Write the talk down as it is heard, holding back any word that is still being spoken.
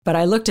But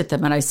I looked at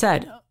them and I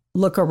said,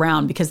 look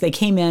around, because they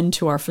came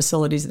into our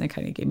facilities and they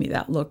kind of gave me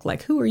that look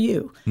like, who are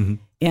you? Mm-hmm.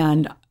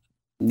 And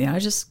I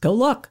just go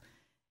look.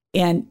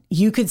 And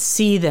you could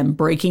see them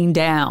breaking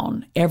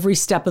down every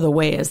step of the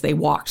way as they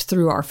walked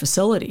through our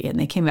facility. And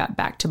they came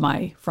back to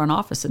my front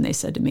office and they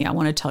said to me, I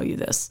want to tell you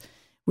this.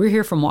 We're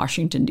here from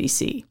Washington,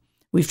 D.C.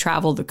 We've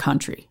traveled the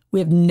country. We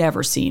have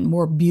never seen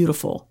more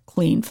beautiful,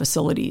 clean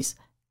facilities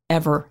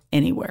ever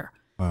anywhere.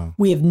 Wow.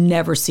 We have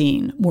never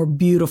seen more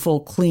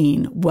beautiful,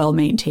 clean,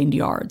 well-maintained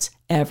yards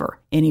ever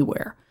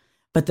anywhere.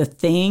 But the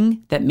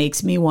thing that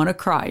makes me want to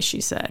cry,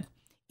 she said,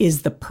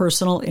 is the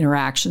personal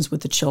interactions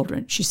with the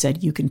children. She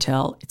said, you can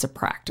tell it's a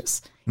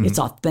practice. Mm-hmm. It's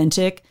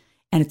authentic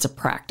and it's a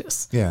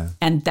practice. Yeah.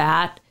 And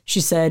that, she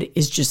said,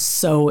 is just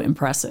so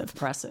impressive.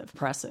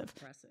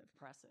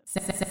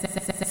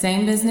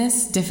 Same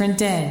business, different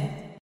day.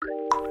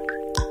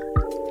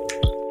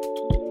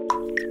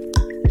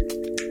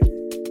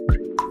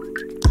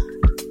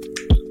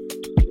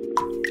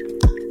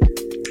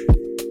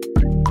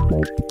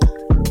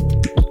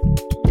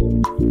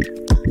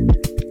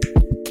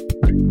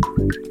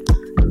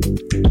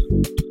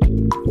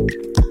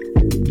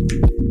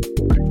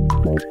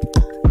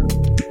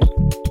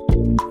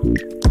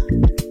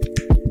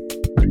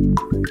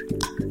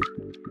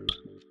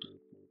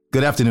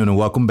 Good afternoon and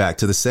welcome back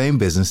to the Same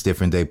Business,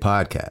 Different Day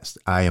podcast.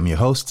 I am your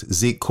host,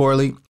 Zeke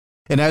Corley.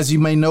 And as you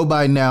may know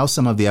by now,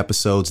 some of the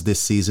episodes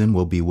this season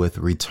will be with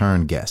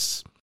return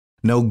guests.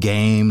 No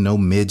game, no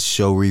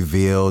mid-show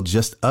reveal,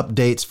 just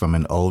updates from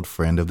an old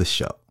friend of the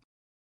show.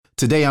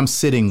 Today, I'm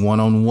sitting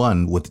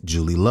one-on-one with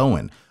Julie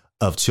Lowen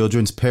of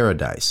Children's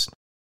Paradise.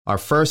 Our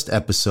first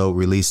episode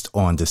released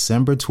on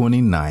December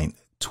 29th,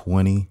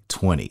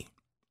 2020.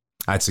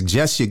 I'd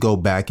suggest you go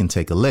back and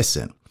take a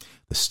listen.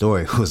 The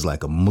story was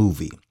like a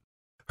movie.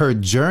 Her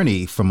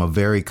journey from a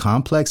very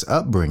complex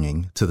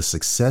upbringing to the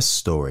success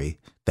story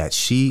that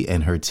she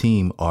and her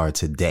team are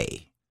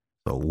today.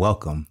 So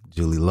welcome,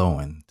 Julie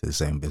Lowen, to the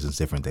Same Business,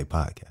 Different Day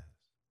podcast.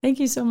 Thank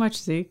you so much,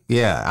 Zeke.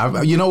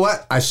 Yeah, you know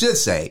what? I should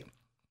say,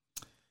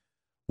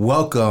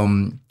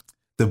 welcome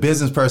the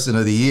Business Person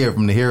of the Year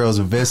from the Heroes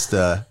of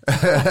Vista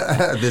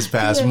this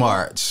past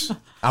March.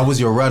 I was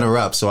your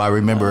runner-up, so I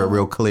remember it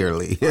real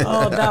clearly.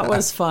 Oh, that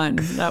was fun.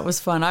 That was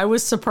fun. I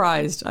was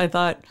surprised. I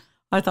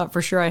thought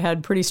for sure I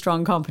had pretty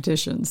strong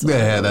competition. So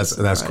yeah,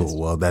 that's cool.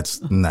 Well,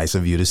 that's nice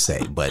of you to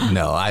say. But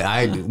no,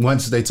 I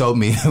once they told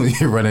me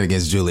you're running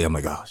against Julie, I'm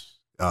like,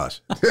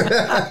 gosh.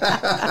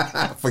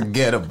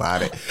 Forget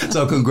about it.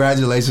 So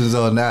congratulations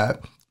on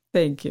that.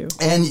 Thank you.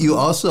 And you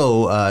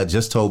also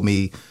just told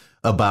me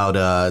about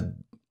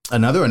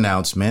another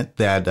announcement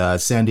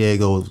that San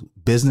Diego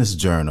Business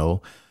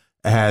Journal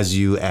has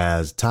you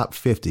as top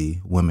 50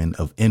 women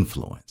of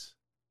influence.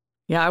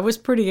 Yeah, I was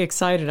pretty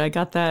excited. I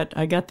got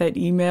that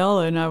email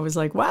and I was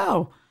like,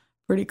 wow,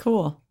 pretty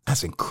cool.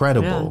 That's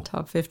incredible. Yeah,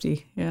 top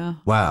 50. Yeah.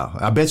 Wow.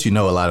 I bet you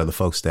know a lot of the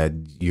folks that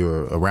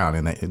you're around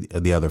and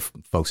the other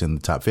folks in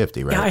the top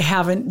 50, right?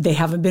 Yeah, they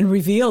haven't been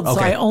revealed. Okay.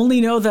 So I only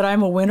know that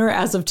I'm a winner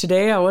as of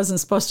today. I wasn't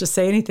supposed to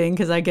say anything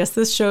because I guess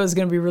this show is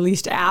going to be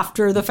released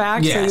after the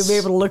fact. Yes. So you'll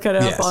be able to look it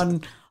up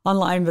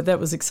online, but that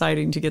was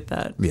exciting to get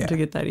that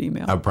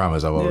email. I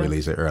promise I won't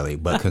release it early,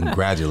 but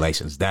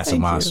congratulations. That's a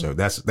monster. You.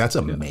 That's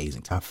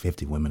amazing. Top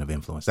 50 women of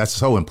influence. That's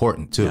so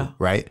important too,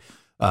 right?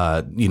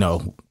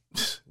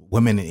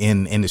 Women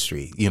in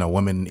industry,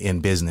 women in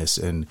business.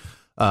 And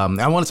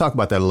I want to talk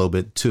about that a little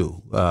bit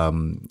too.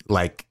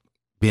 Like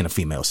being a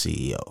female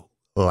CEO,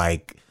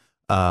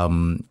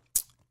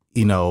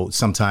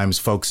 sometimes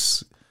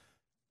folks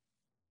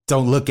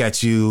don't look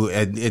at you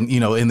and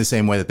in the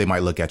same way that they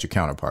might look at your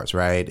counterparts,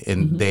 right?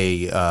 And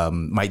they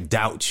might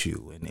doubt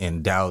you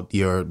and doubt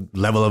your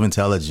level of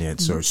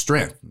intelligence or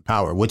strength,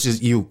 power, which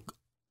is you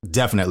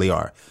definitely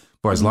are.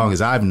 For as long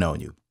as I've known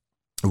you,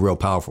 a real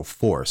powerful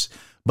force.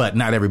 But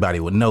not everybody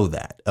would know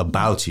that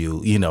about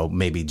you,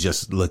 maybe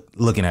just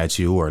looking at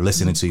you or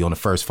listening to you on the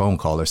first phone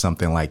call or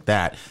something like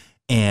that.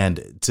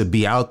 And to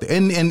be out there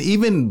and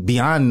even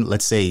beyond,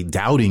 let's say,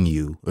 doubting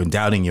you or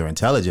doubting your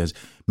intelligence,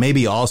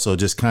 maybe also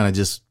just kind of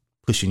just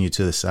pushing you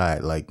to the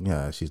side, like,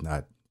 she's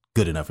not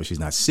good enough or she's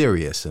not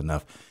serious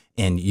enough.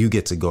 And you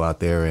get to go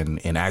out there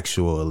and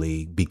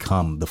actually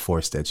become the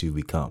force that you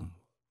become.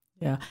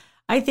 Yeah,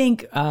 I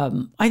think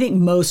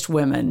most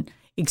women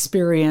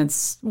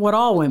experience what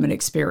all women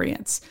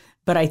experience.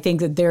 But I think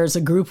that there's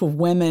a group of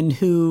women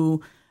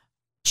who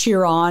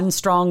cheer on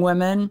strong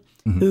women,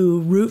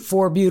 who root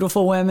for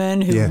beautiful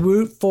women, who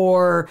root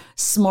for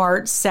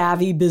smart,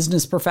 savvy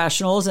business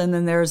professionals. And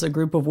then there's a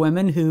group of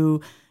women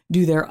who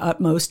do their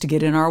utmost to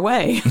get in our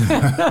way.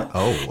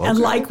 Okay. And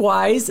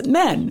likewise,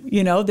 men,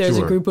 there's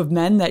a group of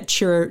men that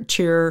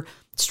cheer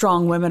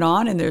strong women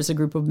on, and there's a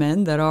group of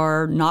men that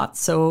are not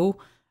so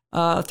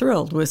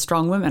thrilled with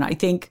strong women. I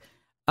think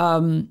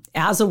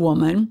as a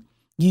woman,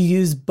 you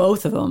use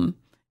both of them.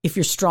 If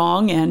you're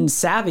strong and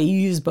savvy, you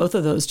use both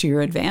of those to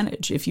your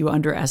advantage. If you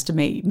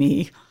underestimate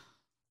me,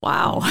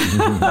 wow,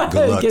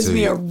 it gives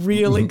me a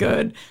really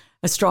good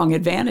a strong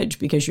advantage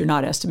because you're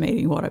not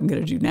estimating what I'm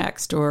going to do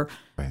next, or,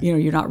 Right.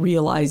 you're not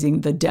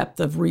realizing the depth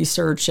of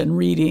research and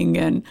reading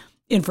and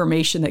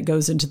information that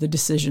goes into the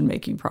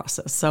decision-making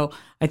process. So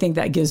I think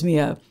that gives me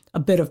a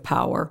bit of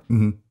power.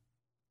 Mm-hmm.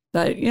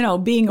 But,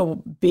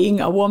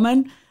 being a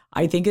woman,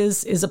 I think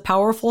is a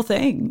powerful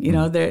thing.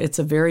 It's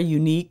a very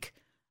unique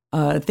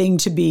thing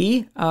to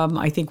be.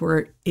 I think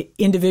we're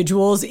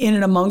individuals in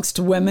and amongst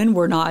women.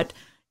 We're not,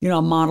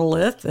 a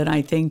monolith. And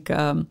I think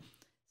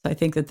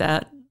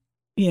that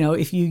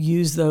if you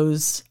use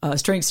those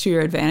strengths to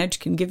your advantage,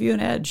 can give you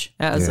an edge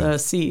as a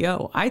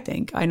CEO.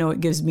 I know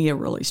it gives me a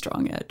really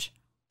strong edge.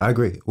 I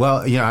agree.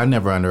 Well, I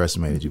never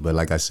underestimated you, but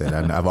like I said,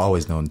 I've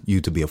always known you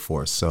to be a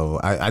force. So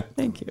I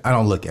Thank you. I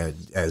don't look at it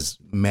as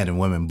men and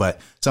women, but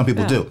some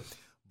people do.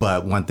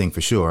 But one thing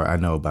for sure, I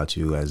know about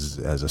you as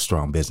a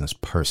strong business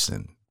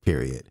person,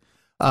 period.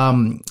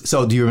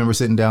 So do you remember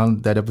sitting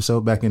down that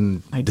episode back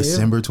in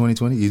December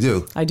 2020? You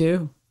do? I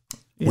do.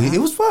 Yeah. It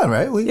was fun,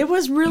 right? It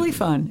was really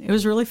fun. It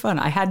was really fun.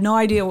 I had no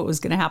idea what was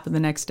going to happen the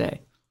next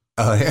day.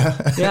 Oh,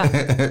 yeah?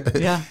 Yeah.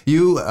 Yeah.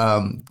 You,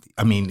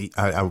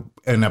 I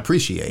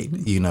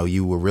appreciate,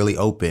 you were really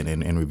open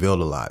and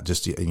revealed a lot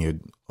just in your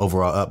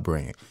overall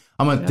upbringing.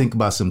 I'm going to think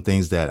about some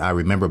things that I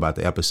remember about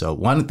the episode.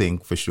 One thing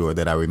for sure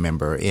that I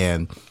remember,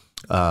 and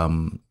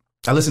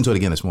I listened to it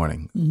again this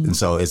morning, and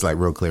so it's like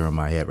real clear in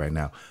my head right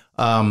now.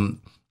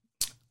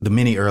 The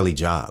many early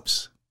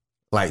jobs,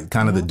 like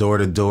kind of the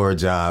door-to-door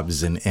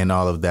jobs and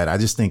all of that. I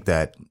just think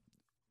that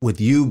with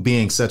you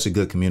being such a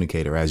good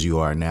communicator as you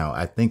are now,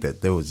 I think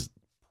that there was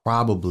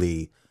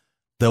probably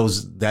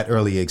that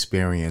early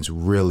experience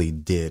really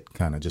did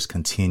kind of just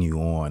continue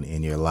on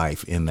in your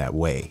life in that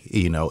way,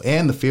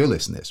 and the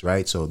fearlessness,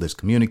 right? So there's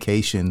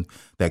communication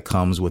that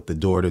comes with the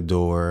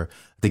door-to-door. I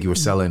think you were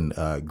selling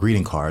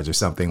greeting cards or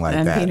something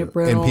like that. Peanut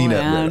brittle.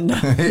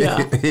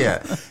 Brittle.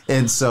 Yeah.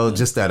 And so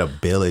just that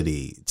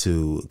ability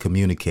to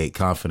communicate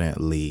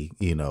confidently,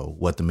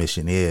 what the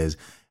mission is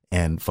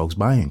and folks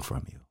buying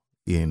from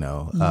you,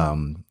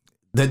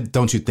 that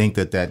don't you think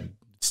that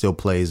still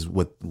plays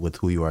with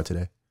who you are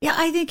today? Yeah,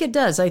 I think it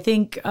does. I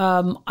think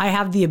I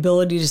have the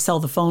ability to sell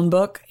the phone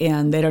book,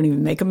 and they don't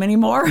even make them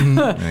anymore.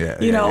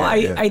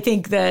 I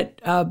think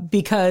that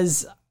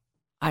because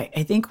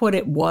I think what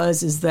it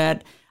was is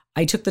that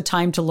I took the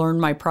time to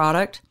learn my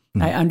product.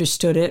 I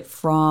understood it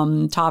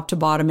from top to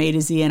bottom, A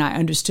to Z, and I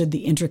understood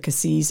the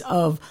intricacies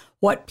of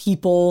what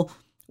people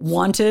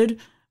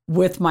wanted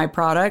with my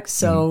product.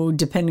 So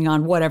depending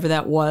on whatever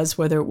that was,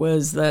 whether it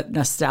was the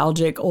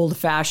nostalgic,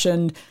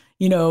 old-fashioned,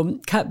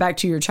 cut back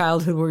to your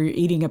childhood where you're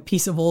eating a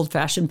piece of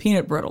old-fashioned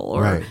peanut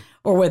brittle,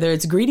 or whether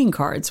it's greeting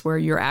cards where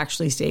you're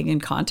actually staying in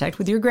contact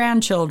with your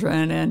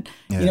grandchildren and,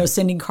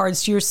 sending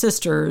cards to your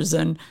sisters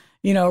and,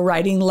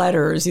 writing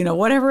letters,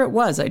 whatever it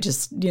was. I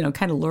just,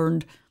 kind of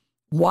learned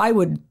why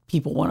would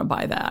people want to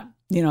buy that,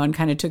 and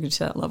kind of took it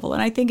to that level.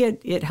 And I think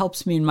it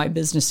helps me in my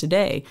business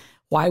today.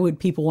 Why would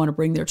people want to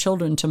bring their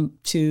children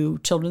to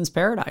Children's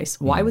Paradise?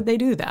 Why would they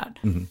do that?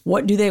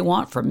 What do they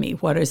want from me?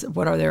 What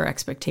are their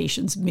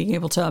expectations? Being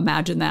able to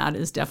imagine that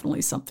is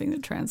definitely something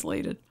that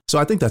translated. So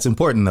I think that's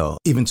important, though,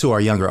 even to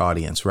our younger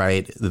audience,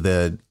 right?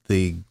 It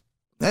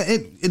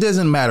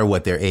doesn't matter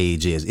what their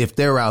age is. If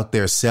they're out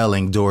there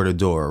selling door to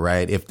door,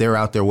 right? If they're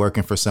out there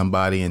working for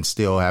somebody and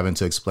still having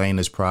to explain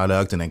this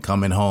product and then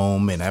coming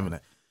home and having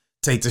to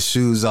take the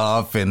shoes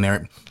off and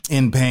they're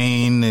in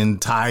pain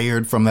and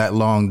tired from that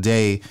long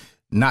day,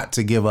 not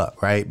to give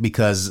up, right?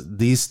 Because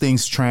these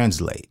things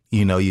translate.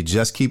 You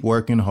just keep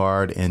working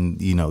hard and,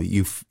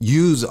 you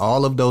use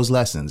all of those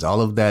lessons,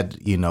 all of that,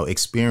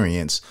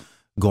 experience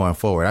going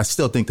forward. I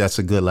still think that's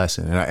a good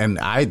lesson. And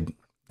I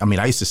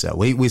used to sell.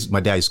 My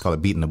dad used to call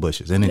it beating the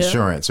bushes and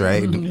insurance,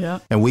 right?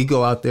 And we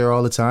go out there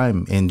all the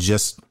time and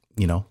just,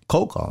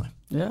 cold calling.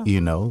 Yeah.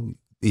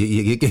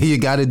 You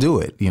got to do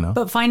it,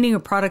 But finding a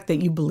product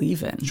that you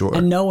believe in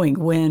and knowing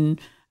when,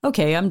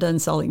 okay, I'm done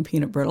selling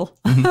peanut brittle.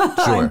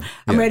 Sure.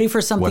 I'm ready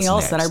for something What's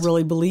else next? that I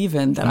really believe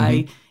in, that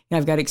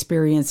I've got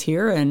experience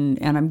here and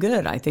I'm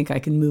good. I think I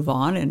can move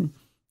on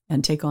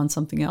and take on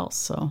something else.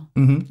 So,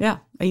 I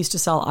used to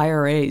sell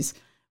IRAs.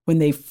 When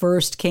they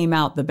first came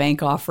out, the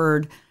bank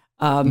offered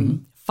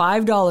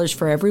 $5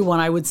 for every one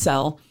I would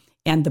sell,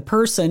 and the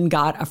person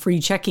got a free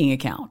checking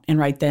account. And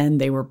right then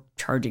they were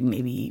charging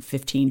maybe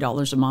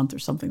 $15 a month or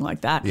something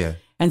like that. Yeah.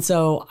 And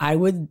so I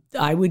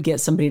would get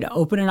somebody to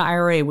open an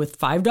IRA with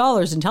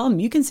 $5 and tell them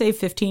you can save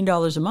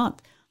 $15 a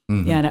month.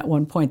 And at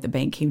one point the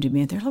bank came to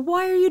me and they're like,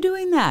 "Why are you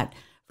doing that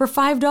for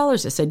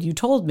 $5?" I said, "You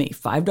told me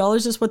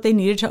 $5 is what they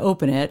needed to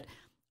open it.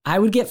 I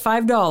would get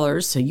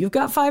 $5, so you've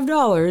got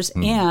 $5,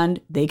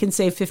 and they can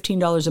save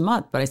 $15 a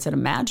month." But I said,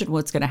 imagine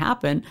what's going to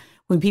happen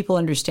when people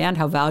understand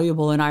how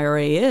valuable an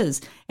IRA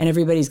is, and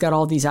everybody's got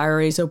all these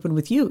IRAs open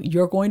with you.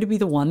 You're going to be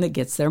the one that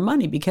gets their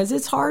money because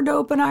it's hard to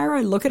open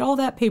IRA. Look at all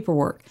that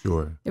paperwork.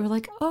 Sure. They were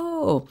like,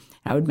 "Oh,"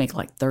 I would make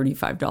like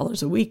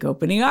 $35 a week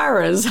opening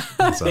IRAs.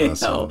 That's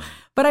awesome.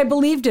 But I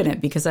believed in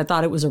it because I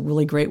thought it was a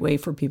really great way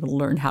for people to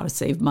learn how to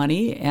save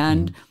money,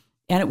 and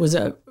it was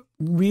a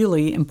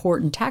really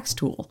important tax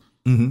tool.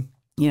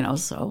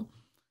 So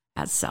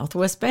at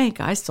Southwest Bank,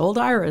 I sold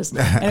IRAs.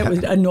 And it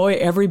would annoy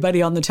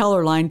everybody on the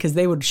teller line because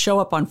they would show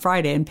up on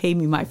Friday and pay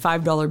me my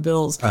 $5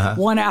 bills,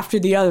 one after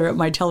the other at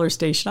my teller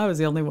station. I was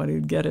the only one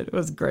who'd get it. It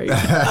was great.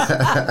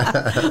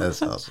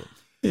 That's awesome.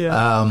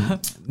 Yeah.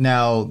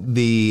 Now,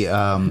 the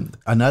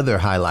another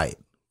highlight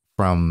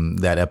from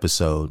that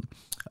episode,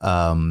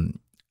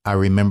 I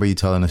remember you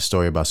telling a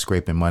story about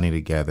scraping money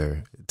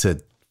together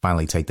to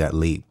finally take that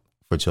leap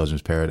for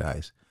Children's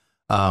Paradise.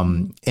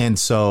 And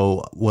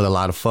so what a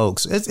lot of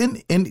folks,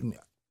 and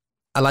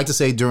I like to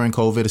say during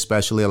COVID,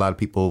 especially, a lot of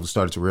people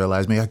started to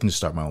realize, maybe I can just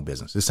start my own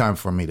business. It's time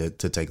for me to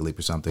take a leap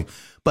or something.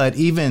 But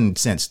even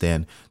since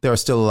then, there are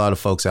still a lot of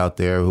folks out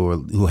there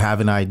who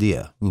have an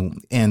idea.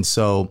 And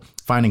so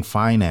finding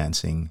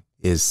financing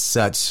is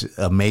such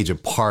a major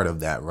part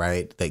of that,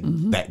 right?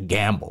 That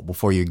gamble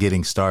before you're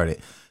getting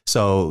started.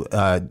 So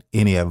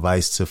any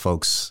advice to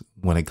folks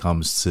when it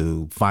comes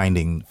to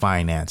finding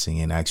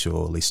financing and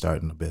actually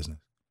starting a business?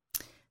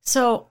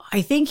 So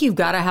I think you've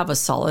got to have a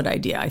solid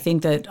idea. I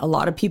think that a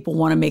lot of people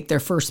want to make their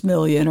first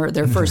million or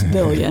their first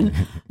billion,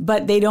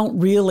 but they don't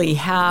really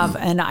have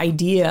an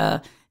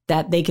idea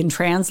that they can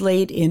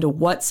translate into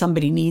what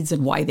somebody needs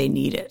and why they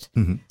need it.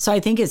 So I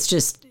think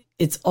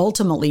it's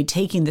ultimately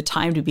taking the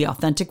time to be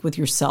authentic with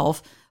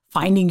yourself,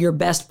 finding your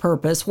best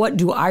purpose. What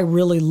do I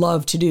really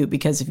love to do?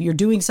 Because if you're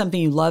doing something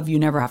you love, you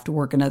never have to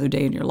work another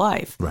day in your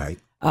life. Right.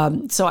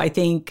 So I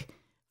think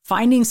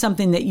finding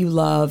something that you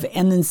love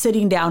and then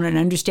sitting down and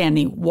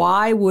understanding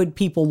why would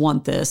people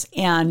want this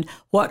and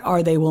what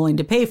are they willing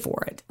to pay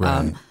for it?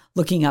 Right.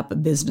 Looking up a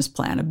business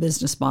plan, a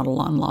business model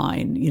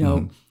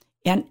online,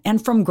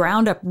 and from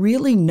ground up,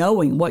 really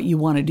knowing what you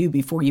want to do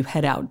before you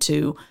head out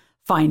to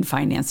find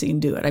financing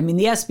and do it. I mean,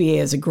 the SBA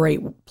is a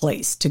great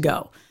place to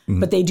go,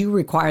 but they do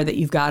require that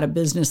you've got a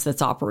business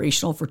that's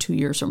operational for 2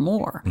 years or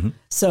more.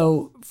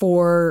 So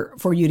for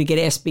you to get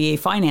SBA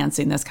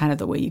financing, that's kind of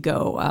the way you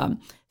go.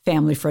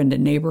 Family, Friend,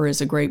 and Neighbor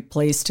is a great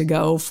place to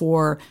go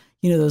for,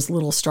 those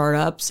little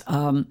startups.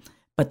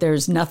 But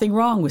there's nothing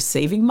wrong with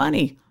saving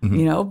money.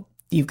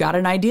 You've got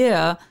an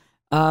idea.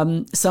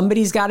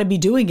 Somebody's got to be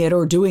doing it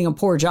or doing a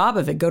poor job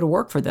of it. Go to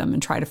work for them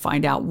and try to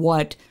find out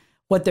what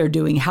they're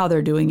doing, how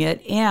they're doing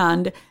it,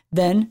 and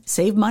then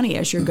save money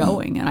as you're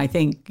going. And I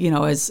think,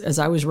 as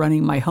I was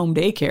running my home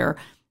daycare,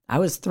 I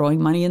was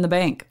throwing money in the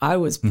bank. I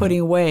was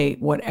putting away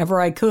whatever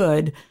I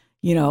could,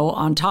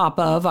 on top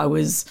of, I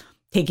was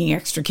taking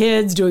extra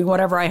kids, doing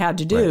whatever I had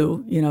to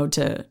do,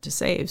 to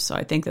save. So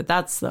I think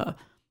that's the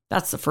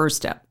first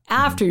step.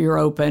 After you're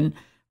open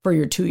for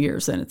your 2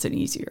 years, then it's an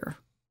easier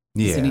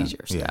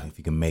step. Yeah, if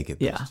you can make it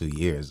those 2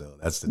 years, though,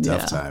 that's the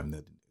tough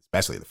time,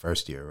 especially the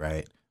first year,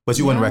 right? But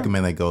you wouldn't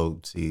recommend they go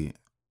see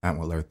Aunt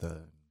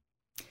Willertha?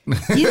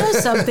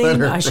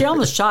 Something? She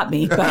almost shot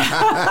me, but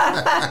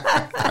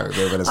I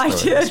remember the story. I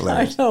did.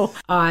 I know.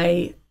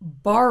 I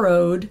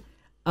borrowed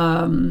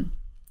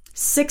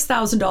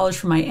 $6,000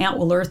 from my Aunt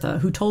Willertha,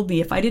 who told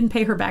me if I didn't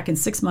pay her back in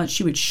 6 months,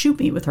 she would shoot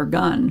me with her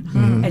gun.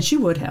 And she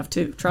would have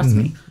too, trust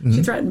me.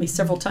 She threatened me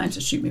several times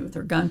to shoot me with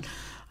her gun.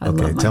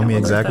 Okay, tell me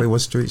exactly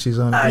what street she's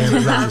on.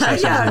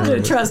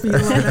 Trust me, you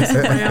learn that's my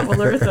Aunt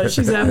Willertha.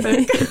 She's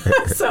epic.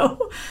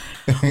 So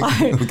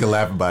we can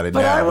laugh about it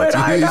now.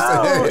 I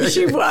know.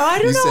 She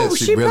probably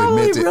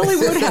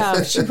would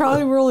have. She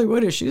probably really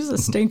would have. She's a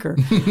stinker.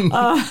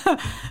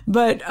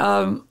 But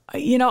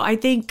I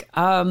think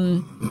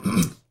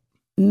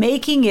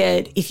making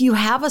it, if you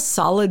have a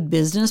solid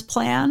business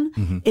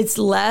plan, it's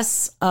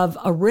less of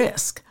a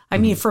risk. I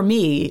mean, for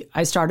me,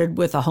 I started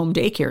with a home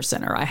daycare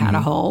center. I had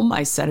a home.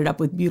 I set it up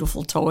with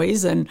beautiful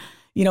toys and,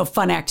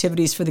 fun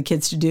activities for the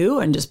kids to do,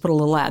 and just put a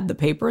little ad in the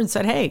paper and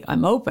said, hey,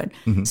 I'm open.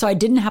 So I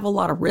didn't have a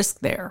lot of risk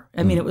there.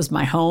 I mean, it was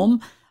my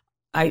home.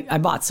 I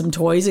bought some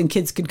toys and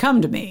kids could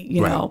come to me,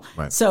 you know.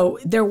 Right. So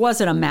there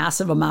wasn't a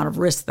massive amount of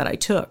risk that I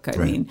took. I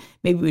mean,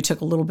 maybe we took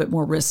a little bit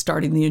more risk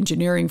starting the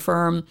engineering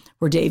firm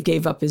where Dave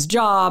gave up his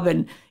job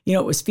and,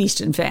 it was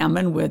feast and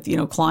famine with,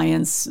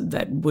 clients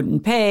that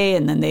wouldn't pay.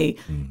 And then they,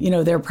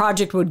 their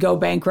project would go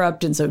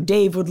bankrupt. And so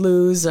Dave would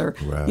lose or,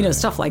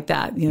 stuff like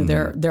that.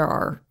 There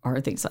are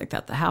things like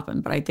that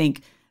happen. But I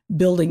think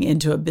building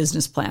into a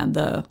business plan,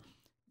 the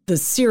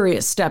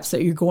serious steps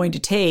that you're going to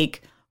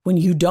take when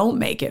you don't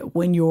make it,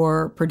 when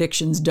your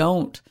predictions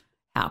don't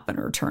happen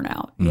or turn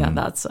out. Yeah,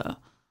 that's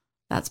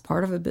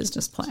part of a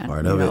business plan. That's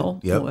part of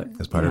it. Yep.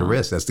 That's part of the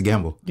risk. That's the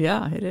gamble.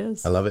 Yeah, it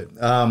is. I love it.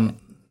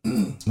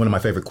 One of my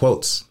favorite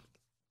quotes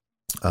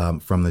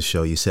from the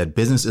show, you said,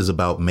 business is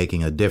about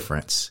making a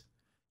difference.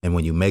 And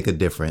when you make a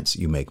difference,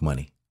 you make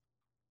money.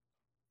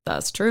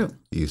 That's true.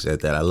 You said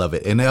that. I love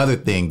it. And the other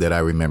thing that I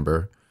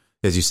remember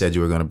is you said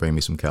you were going to bring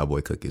me some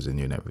cowboy cookies and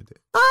you never did.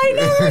 I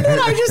never did.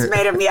 I just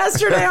made them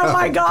yesterday. Oh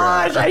my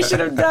gosh. I should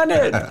have done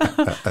it.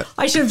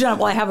 I should have done it.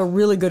 Well, I have a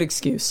really good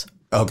excuse.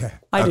 Okay.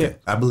 I do.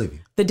 I believe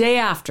you. The day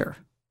after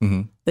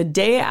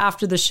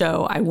the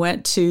show, I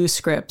went to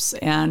Scripps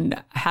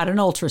and had an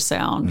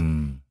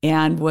ultrasound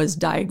and was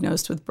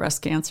diagnosed with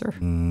breast cancer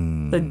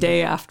the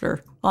day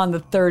after. On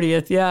the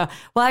 30th, yeah.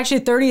 Well,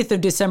 actually, 30th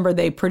of December,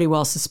 they pretty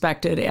well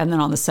suspected. And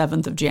then on the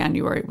 7th of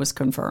January, it was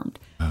confirmed.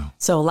 Oh.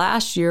 So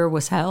last year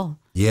was hell.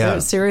 Yeah.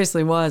 It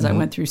seriously was. I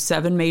went through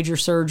 7 major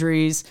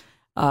surgeries,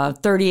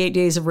 38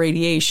 days of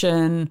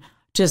radiation.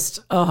 Just,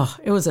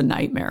 it was a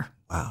nightmare.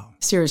 Wow.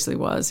 Seriously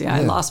was. Yeah.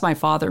 I lost my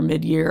father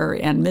mid-year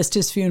and missed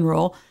his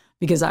funeral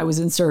because I was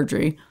in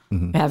surgery,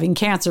 having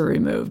cancer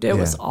removed. It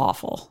was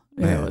awful.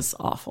 It was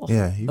awful.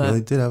 Yeah, you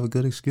really did have a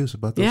good excuse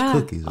about those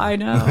cookies. I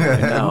know.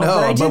 No,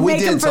 but I did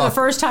make them for the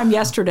first time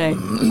yesterday.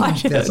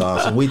 That's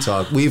awesome. We've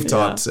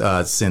talked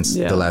since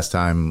the last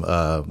time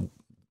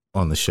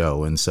on the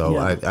show, and so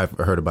I've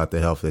heard about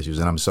the health issues,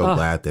 and I'm so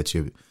glad that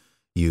you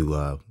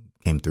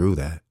came through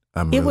that.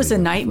 It was a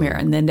nightmare,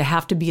 and then to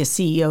have to be a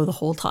CEO the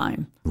whole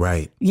time,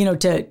 right?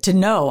 To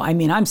know. I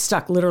mean, I'm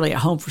stuck literally at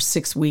home for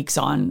 6 weeks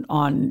on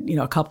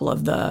a couple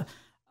of the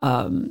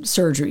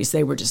surgeries.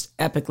 They were just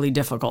epically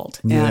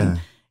difficult,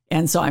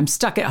 and so I'm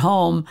stuck at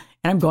home,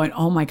 and I'm going,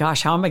 oh my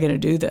gosh, how am I going to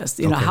do this?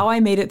 You know, how I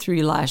made it through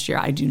last year,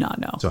 I do not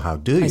know. So how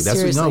do you?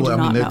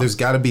 There's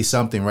got to be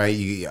something, right?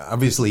 You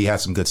had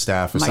some good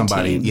staff or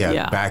somebody,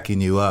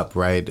 backing you up,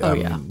 right?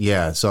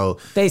 So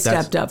they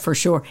stepped up for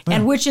sure,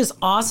 and which is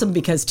awesome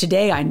because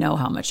today I know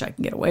how much I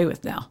can get away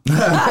with now.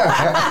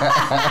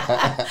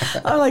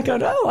 I'm like,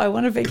 I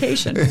want a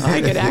vacation.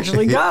 I could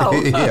actually go.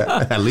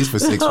 At least for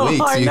 6 weeks.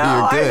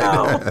 You're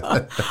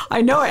good.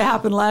 I know it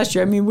happened last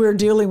year. I mean, we're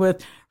dealing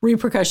with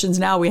repercussions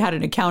now. We had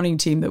an accounting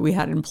team that we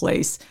had in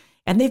place,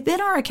 and they've been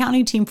our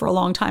accounting team for a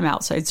long time,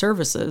 outside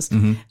services,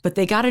 but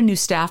they got a new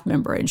staff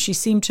member, and she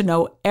seemed to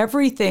know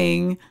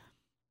everything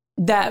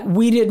that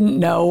we didn't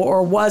know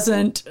or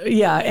wasn't,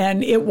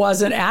 and it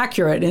wasn't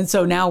accurate. And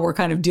so now we're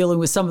kind of dealing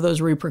with some of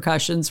those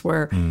repercussions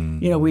where,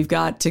 we've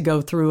got to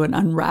go through and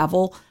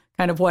unravel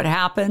kind of what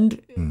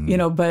happened,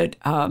 but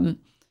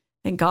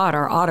thank God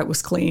our audit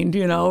was cleaned,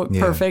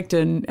 perfect,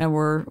 and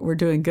we're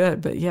doing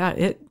good. But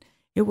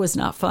it was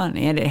not fun,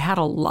 and it had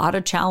a lot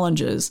of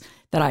challenges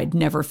that I'd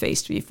never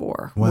faced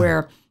before,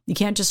 where you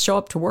can't just show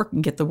up to work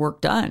and get the work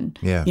done.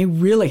 Yeah. You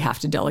really have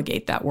to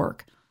delegate that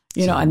work,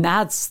 and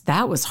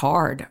that was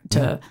hard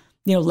to,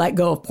 let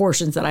go of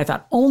portions that I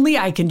thought only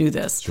I can do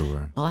this.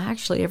 Sure. Well,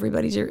 actually,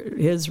 everybody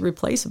is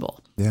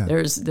replaceable. Yeah.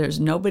 There's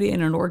nobody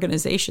in an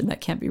organization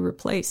that can't be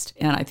replaced.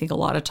 And I think a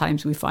lot of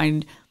times we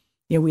find,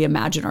 we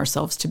imagine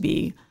ourselves to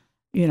be,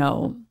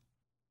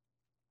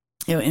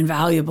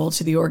 invaluable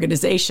to the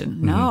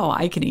organization. No,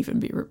 I can even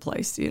be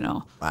replaced,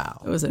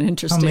 Wow. It was an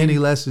interesting. How many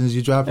lessons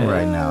you dropping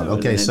right now?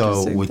 Okay,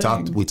 so we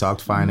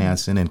talked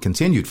financing and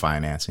continued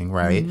financing,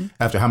 right?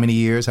 After how many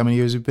years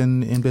you've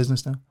been in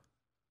business now?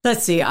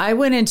 Let's see.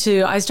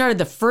 I started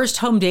the first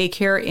home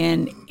daycare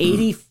in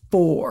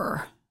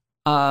 84.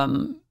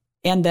 And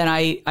then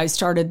I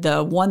started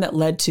the one that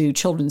led to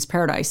Children's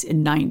Paradise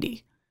in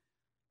 90.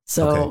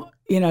 So,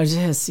 so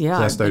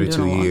that's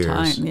 32 years.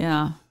 Time.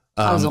 Yeah.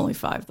 I was only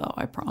 5, though,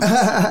 I promise.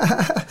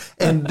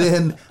 And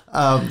then,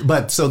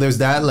 so there's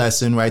that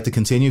lesson, right? To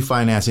continue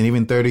financing,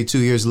 even 32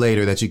 years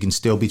later, that you can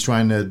still be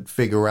trying to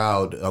figure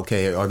out,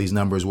 okay, are these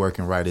numbers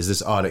working right? Is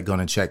this audit going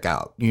to check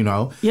out,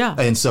 Yeah.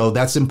 And so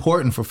that's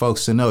important for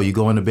folks to know. You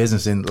go into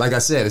business, and like I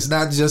said, it's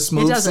not just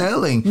smooth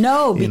sailing.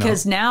 No,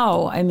 because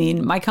now,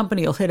 my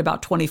company will hit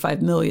about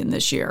 25 million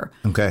this year.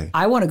 Okay.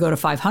 I want to go to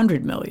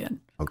 500 million.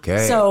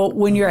 Okay. So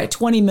when you're at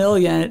 20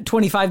 million,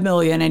 25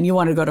 million, and you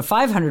want to go to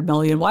 500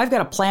 million, well, I've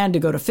got a plan to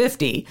go to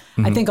 50.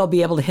 I think I'll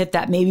be able to hit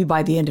that maybe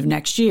by the end of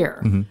next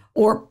year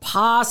or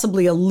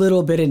possibly a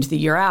little bit into the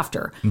year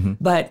after.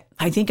 But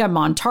I think I'm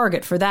on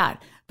target for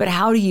that. But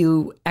how do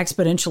you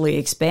exponentially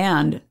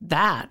expand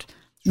that,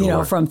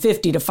 from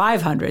 50 to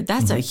 500?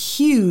 That's a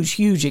huge,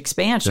 huge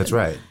expansion. That's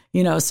right.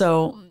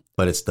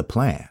 But it's the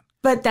plan.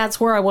 But that's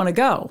where I want to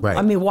go. Right.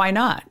 Why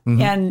not?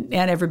 And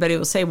everybody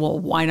will say, well,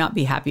 why not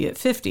be happy at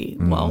 50?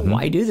 Well,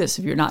 why do this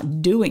if you're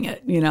not doing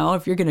it?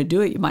 If you're going to do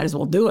it, you might as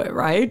well do it,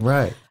 right?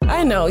 Right.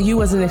 I know you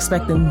wasn't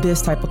expecting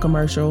this type of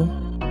commercial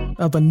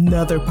of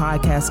another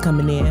podcast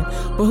coming in,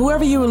 but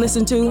whoever you were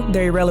listening to,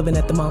 they're irrelevant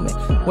at the moment.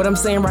 What I'm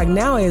saying right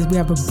now is we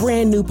have a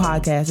brand new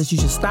podcast that you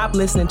should stop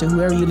listening to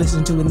whoever you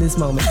listen to in this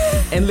moment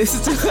and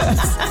listen to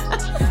us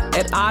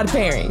at Odd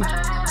Pairing.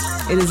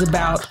 It is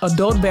about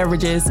adult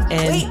beverages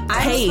and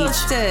Paige. I'm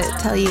supposed to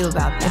tell you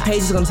about that. And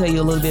Paige is going to tell you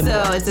a little bit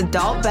more. So it's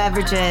adult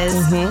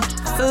beverages,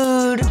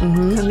 food,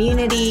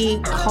 community,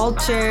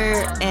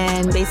 culture,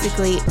 and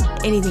basically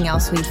anything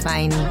else we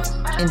find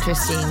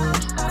interesting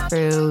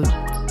through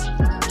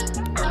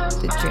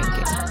the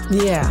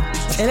drinking. Yeah.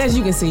 And as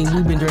you can see,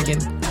 we've been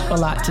drinking a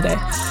lot today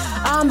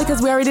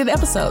because we already did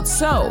episodes.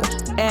 So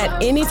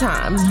at any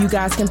time, you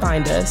guys can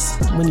find us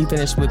when you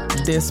finish with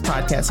this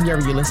podcast,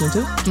 whoever you listen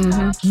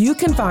to. You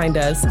can find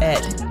us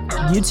at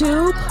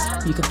YouTube.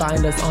 You can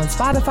find us on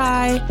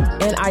Spotify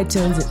and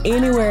iTunes and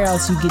anywhere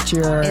else you get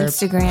your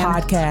Instagram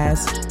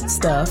podcast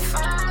stuff.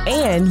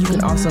 And you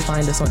can also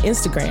find us on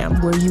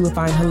Instagram, where you will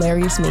find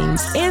hilarious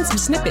memes and some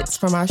snippets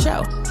from our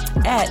show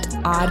at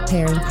Odd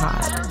Pairing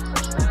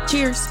Pod.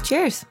 Cheers.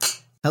 Cheers.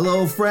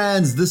 Hello,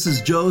 friends. This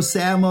is Joe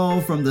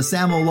Samo from the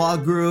Samo Law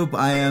Group.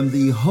 I am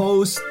the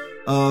host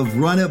of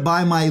Run It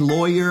By My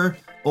Lawyer.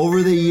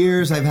 Over the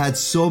years, I've had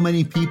so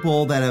many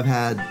people that have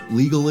had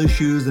legal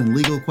issues and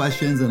legal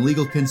questions and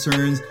legal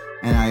concerns.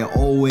 And I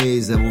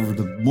always, over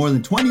the more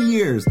than 20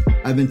 years,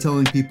 I've been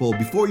telling people,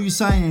 before you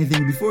sign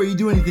anything, before you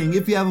do anything,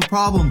 if you have a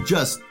problem,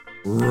 just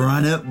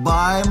run it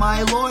by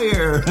my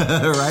lawyer,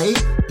 right?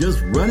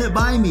 Just run it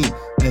by me.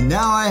 And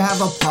now I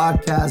have a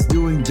podcast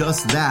doing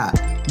just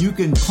that. You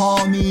can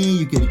call me,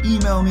 you can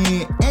email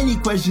me, any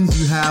questions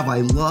you have.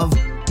 I love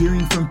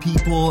hearing from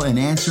people and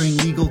answering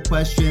legal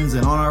questions.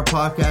 And on our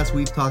podcast,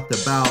 we've talked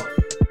about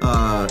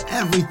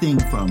everything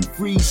from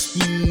free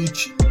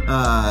speech,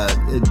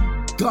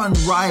 gun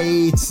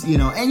rights,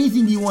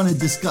 anything you want to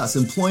discuss,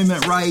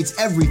 employment rights,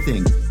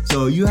 everything.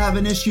 So you have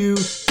an issue,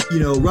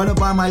 run it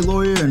by my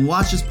lawyer and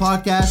watch this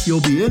podcast.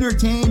 You'll be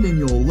entertained and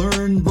you'll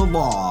learn the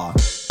law.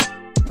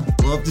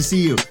 Love to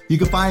see you. You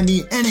can find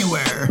me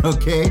anywhere,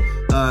 okay?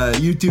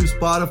 YouTube,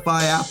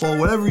 Spotify, Apple,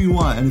 whatever you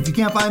want. And if you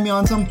can't find me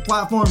on some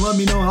platform, let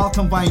me know and I'll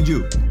come find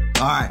you.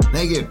 All right,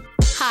 thank you.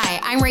 Hi,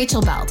 I'm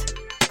Rachel Belt,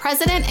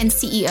 President and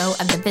CEO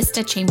of the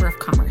Vista Chamber of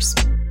Commerce.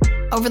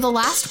 Over the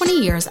last 20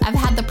 years, I've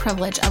had the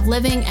privilege of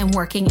living and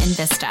working in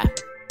Vista.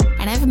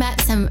 And I've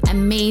met some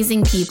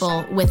amazing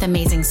people with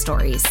amazing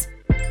stories.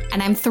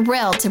 And I'm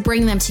thrilled to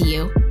bring them to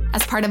you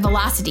as part of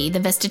Velocity, the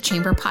Vista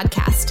Chamber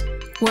podcast,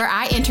 where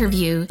I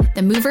interview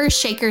the movers,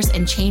 shakers,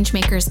 and change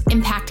makers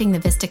impacting the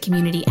Vista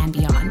community and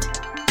beyond.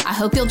 I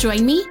hope you'll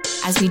join me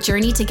as we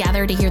journey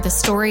together to hear the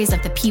stories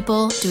of the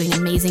people doing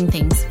amazing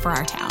things for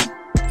our town.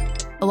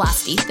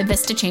 Velocity, the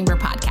Vista Chamber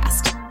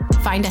podcast.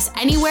 Find us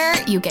anywhere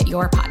you get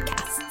your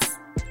podcasts.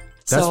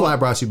 That's why I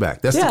brought you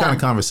back. That's the kind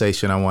of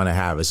conversation I want to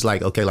have. It's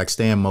like, okay, like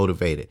staying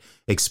motivated,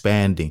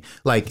 expanding.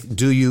 Like,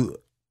 do you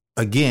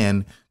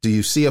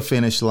see a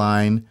finish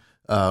line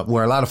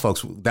where a lot of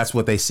folks, that's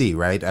what they see,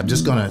 right? I'm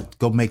just going to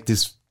go make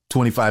this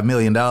 $25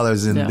 million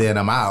and then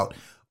I'm out.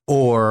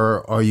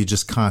 Or are you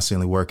just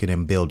constantly working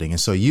and building? And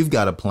so you've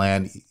got a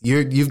plan.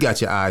 You've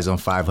got your eyes on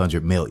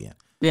 500 million.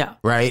 Yeah.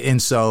 Right.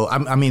 And so,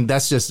 I mean,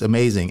 that's just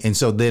amazing. And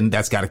so then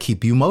that's got to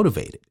keep you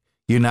motivated.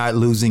 You're not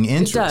losing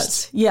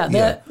interest. It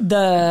does.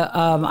 Yeah.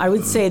 I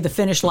would say the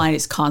finish line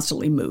is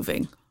constantly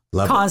moving.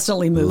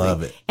 Constantly moving.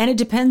 Love it. And it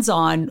depends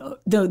on,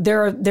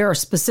 there are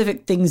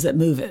specific things that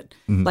move it.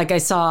 Mm-hmm. Like I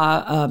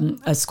saw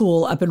a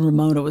school up in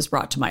Ramona was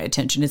brought to my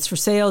attention. It's for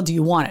sale. Do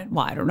you want it?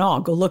 Well, I don't know.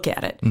 I'll go look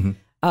at it.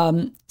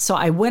 Mm-hmm. So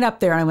I went up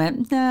there and I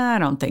went, nah, I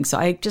don't think so.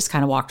 I just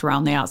kind of walked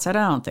around the outside.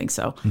 I don't think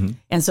so. Mm-hmm.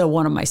 And so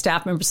one of my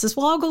staff members says,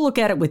 well, I'll go look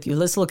at it with you.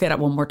 Let's look at it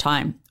one more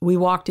time. We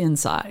walked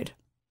inside.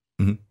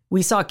 Mm-hmm.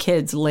 We saw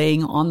kids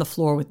laying on the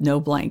floor with no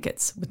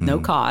blankets, with no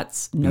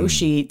cots, no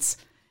sheets,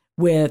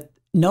 with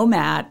no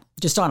mat,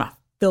 just on a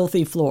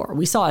filthy floor.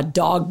 We saw a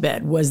dog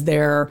bed was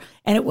there,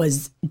 and it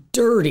was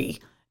dirty.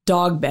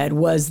 Dog bed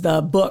was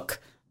the book,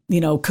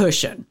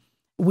 cushion.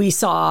 We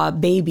saw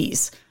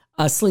babies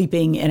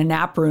sleeping in a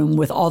nap room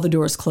with all the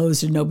doors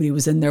closed and nobody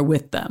was in there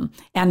with them.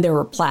 And there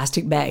were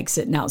plastic bags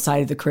sitting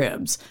outside of the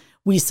cribs.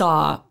 We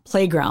saw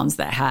playgrounds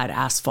that had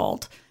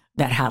asphalt,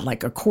 that had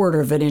like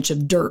 1/4 of an inch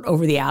of dirt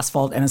over the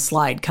asphalt and a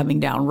slide coming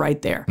down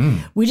right there.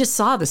 We just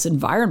saw this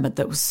environment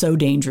that was so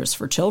dangerous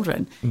for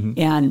children.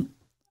 And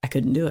I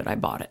couldn't do it. I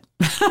bought it.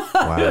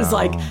 Wow. It was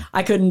like,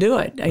 I couldn't do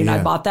it.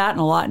 I bought that and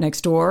a lot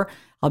next door.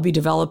 I'll be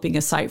developing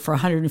a site for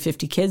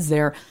 150 kids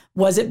there.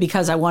 Was it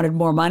because I wanted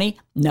more money?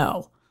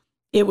 No.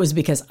 It was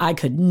because I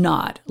could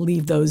not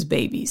leave those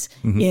babies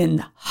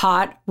in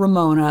hot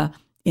Ramona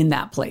in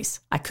that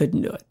place. I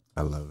couldn't do it.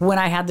 I love it. When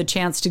I had the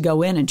chance to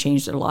go in and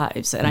change their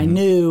lives. And I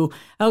knew,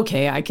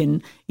 okay, I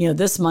can,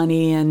 this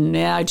money and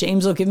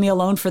James will give me a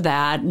loan for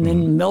that. And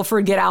then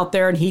Milford get out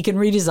there and he can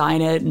redesign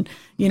it and,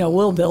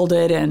 we'll build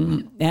it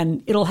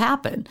and it'll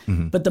happen.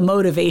 But the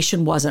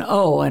motivation wasn't,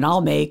 and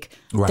I'll make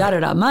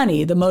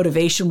money. The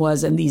motivation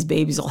was, and these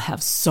babies will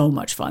have so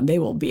much fun. They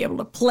will be able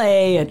to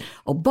play and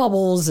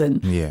bubbles.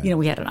 And,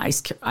 we had an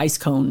ice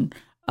cone,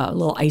 a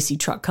little icy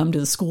truck come to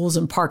the schools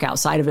and park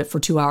outside of it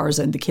for 2 hours,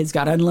 and the kids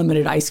got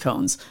unlimited ice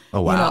cones.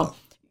 Oh, wow.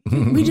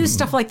 We do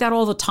stuff like that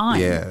all the time.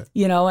 Yeah.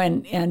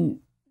 And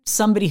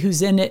somebody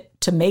who's in it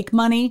to make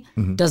money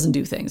doesn't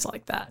do things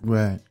like that.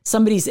 Right.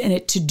 Somebody's in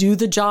it to do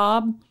the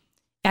job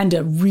and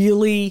to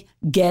really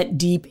get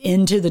deep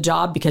into the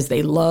job because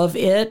they love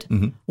it,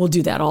 will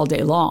do that all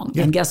day long.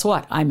 Yeah. And guess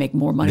what? I make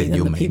more money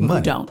than the people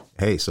who don't.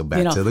 Hey, so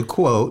back to the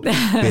quote,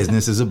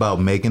 business is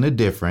about making a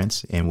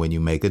difference. And when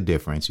you make a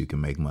difference, you can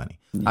make money.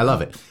 Yeah. I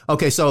love it.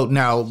 Okay, so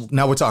now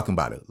we're talking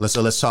about it.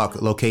 Let's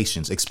talk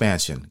locations,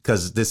 expansion,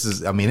 because this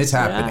is, it's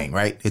happening,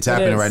 right? It's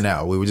happening right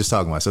now. We were just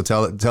talking about it.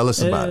 So tell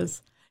us about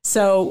it.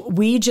 So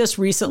we just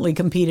recently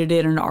competed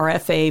in an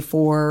RFA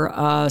for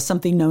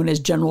something known as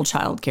General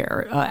Child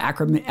Care,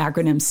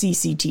 acronym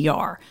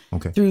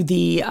CCTR, through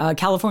the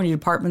California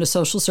Department of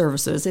Social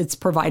Services. It's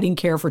providing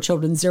care for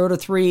children 0 to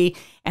 3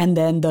 and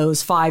then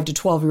those 5 to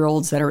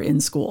 12-year-olds that are in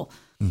school.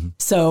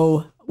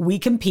 So we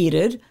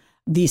competed.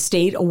 The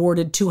state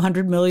awarded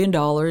 $200 million,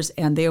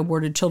 and they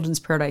awarded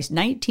Children's Paradise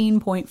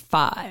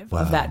 19.5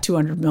 of that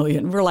 $200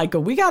 million. We're like,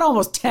 we got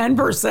almost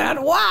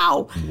 10%.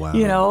 Wow.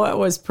 You know, it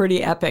was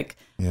pretty epic.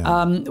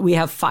 Yeah. We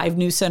have 5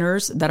 new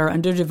centers that are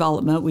under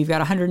development. We've got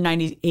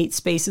 198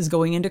 spaces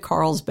going into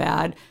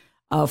Carlsbad,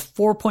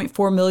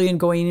 4.4 million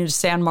going into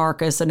San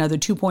Marcos, another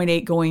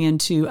 2.8 going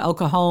into El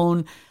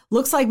Cajon.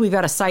 Looks like we've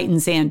got a site in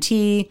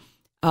Santee,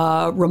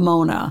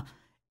 Ramona,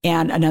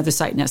 and another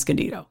site in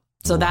Escondido.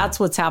 So that's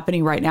what's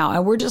happening right now.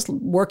 And we're just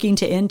working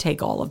to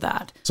intake all of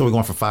that. So we're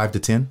going from 5 to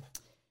 10?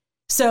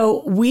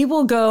 So we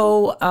will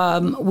go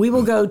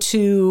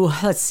to,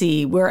 let's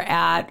see, we're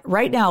at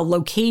right now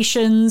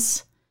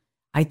locations.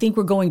 I think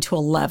we're going to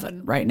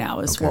 11 right now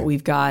is what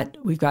we've got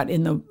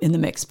in the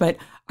mix. But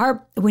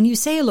when you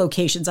say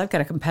locations, I've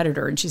got a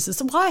competitor and she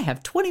says, well, I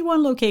have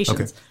 21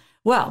 locations. Okay.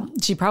 Well,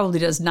 she probably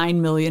does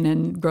 $9 million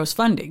in gross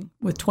funding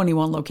with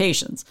 21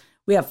 locations.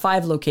 We have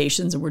 5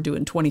 locations and we're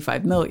doing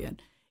 $25 million.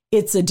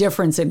 It's a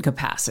difference in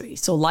capacity.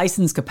 So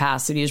license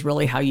capacity is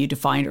really how you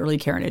define early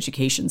care and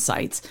education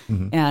sites.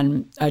 Mm-hmm.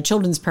 And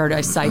Children's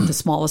Paradise site, the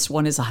smallest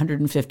one is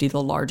 150.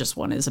 The largest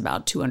one is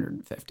about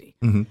 250.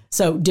 Mm-hmm.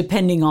 So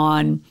depending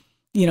on,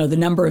 you know, the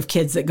number of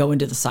kids that go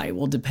into the site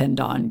will depend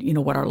on, you know,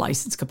 what our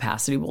license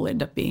capacity will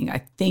end up being.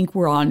 I think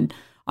we're on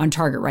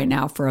target right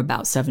now for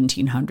about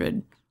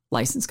 1,700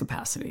 license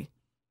capacity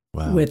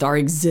with our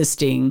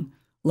existing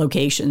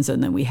locations.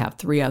 And then we have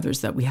 3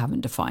 others that we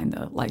haven't defined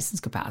the license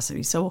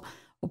capacity. So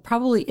we'll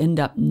probably end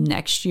up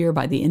next year,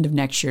 by the end of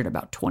next year, at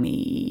about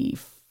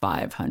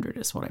 2,500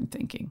 is what I'm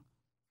thinking.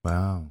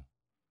 Wow.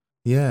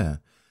 Yeah.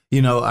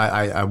 You know,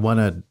 I want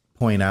to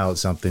point out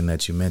something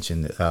that you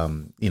mentioned,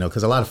 you know,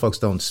 because a lot of folks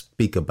don't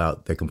speak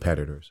about their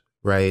competitors,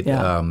 right?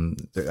 Yeah.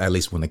 At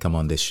least when they come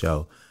on this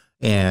show.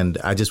 And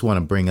I just want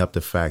to bring up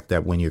the fact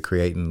that when you're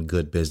creating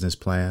good business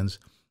plans,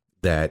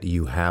 that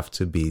you have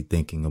to be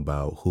thinking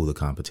about who the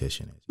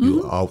competition is.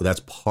 Mm-hmm. That's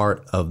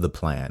part of the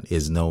plan,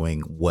 is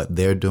knowing what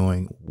they're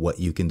doing, what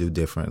you can do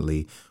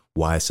differently,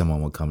 why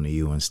someone would come to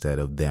you instead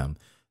of them.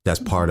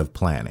 That's part of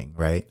planning,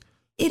 right?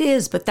 It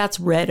is, but that's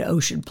red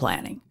ocean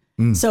planning.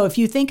 Mm. So if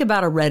you think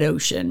about a red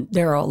ocean,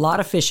 there are a lot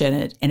of fish in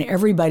it and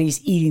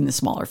everybody's eating the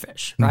smaller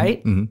fish,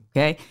 right? Mm-hmm.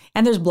 Okay.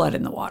 And there's blood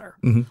in the water.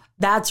 Mm-hmm.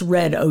 That's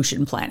red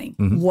ocean planning.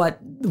 Mm-hmm.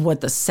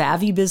 What the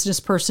savvy business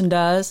person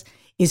does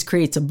is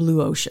creates a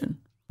blue ocean.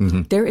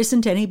 Mm-hmm. There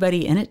isn't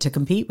anybody in it to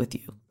compete with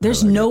you.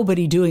 There's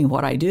nobody doing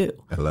what I do.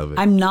 I love it.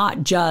 I'm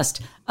not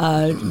just,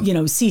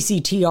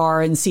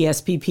 CCTR and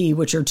CSPP,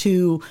 which are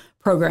 2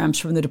 programs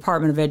from the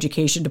Department of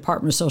Education,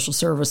 Department of Social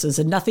Services,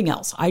 and nothing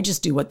else. I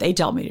just do what they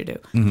tell me to do.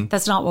 Mm-hmm.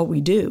 That's not what we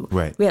do.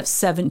 Right. We have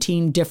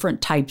 17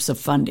 different types of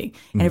funding.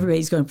 And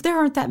everybody's going, there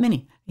aren't that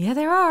many. Yeah,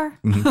 there are.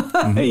 Mm-hmm.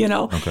 Mm-hmm. You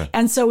know? Okay.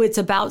 And so it's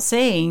about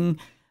saying,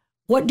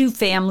 what do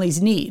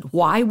families need?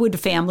 Why would a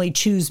family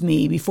choose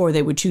me before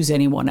they would choose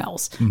anyone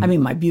else? Mm-hmm. I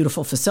mean, my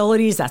beautiful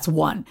facilities, that's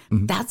one.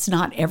 Mm-hmm. That's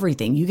not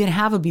everything. You can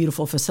have a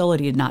beautiful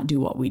facility and not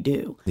do what we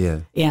do. Yeah.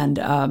 And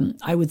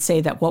I would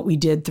say that what we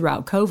did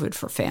throughout COVID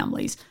for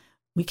families,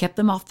 we kept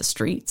them off the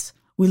streets.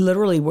 We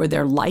literally were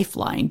their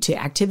lifeline to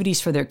activities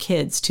for their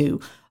kids,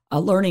 to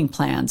learning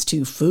plans,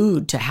 to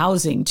food, to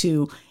housing,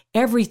 to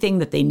everything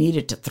that they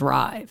needed to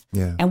thrive.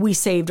 Yeah. And we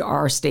saved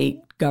our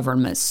state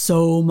government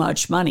so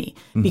much money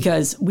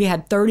because we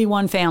had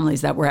 31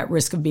 families that were at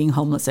risk of being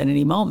homeless at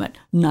any moment.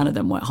 None of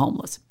them went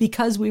homeless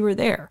because we were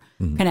there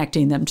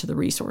connecting them to the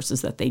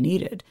resources that they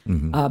needed.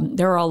 Mm-hmm.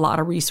 There are a lot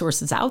of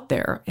resources out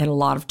there, and a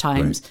lot of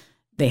times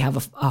they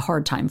have a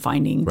hard time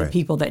finding the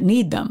people that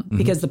need them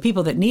because the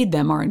people that need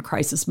them are in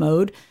crisis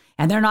mode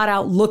and they're not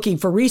out looking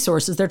for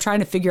resources. They're trying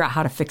to figure out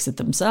how to fix it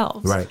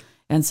themselves. Right.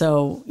 And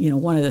so, you know,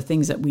 one of the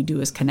things that we do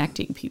is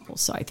connecting people.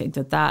 So I think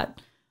that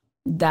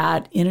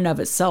in and of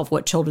itself,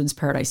 what Children's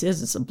Paradise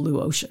is a blue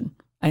ocean.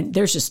 And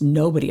there's just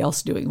nobody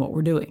else doing what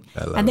we're doing.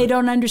 And they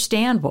don't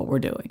understand what we're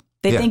doing.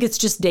 They think it's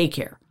just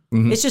daycare.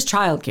 Mm-hmm. It's just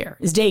childcare.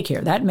 It's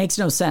daycare. That makes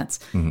no sense.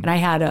 Mm-hmm. And I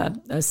had a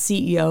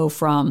CEO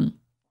from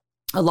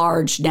a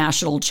large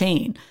national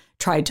chain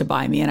tried to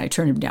buy me, and I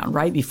turned him down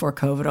right before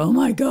COVID. Oh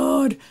my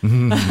God.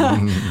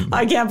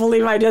 I can't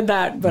believe I did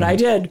that, but I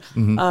did.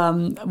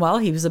 Mm-hmm. Well,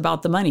 he was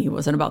about the money. He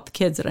wasn't about the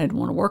kids, and I didn't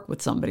want to work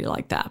with somebody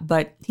like that.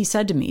 But he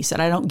said to me,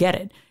 I don't get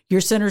it. Your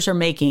centers are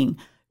making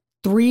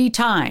 3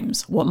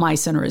 times what my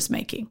center is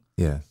making.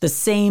 Yeah. The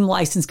same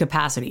license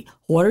capacity.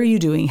 What are you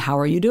doing? How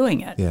are you doing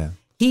it? Yeah.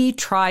 He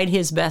tried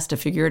his best to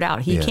figure it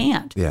out. He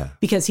can't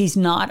because he's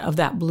not of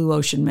that blue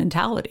ocean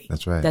mentality.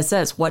 That's right. That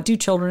says, what do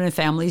children and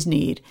families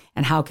need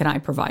and how can I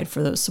provide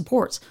for those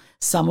supports?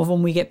 Some of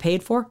them we get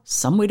paid for,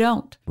 some we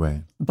don't.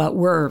 Right. But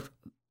we're,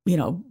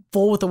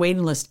 full with the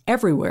waiting list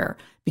everywhere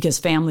because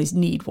families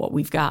need what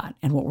we've got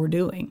and what we're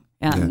doing.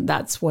 And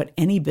that's what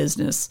any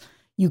business,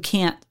 you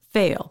can't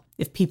fail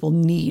if people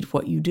need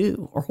what you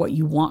do or what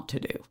you want to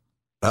do.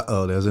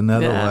 Uh-oh, there's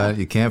another one.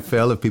 You can't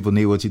fail if people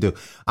need what you do.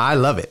 I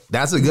love it.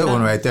 That's a good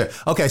one right there.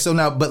 Okay, so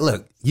now, but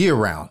look, year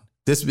round,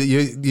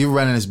 you're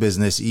running this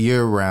business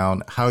year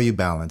round. How are you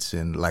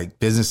balancing like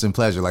business and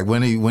pleasure? Like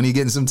when are you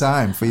getting some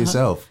time for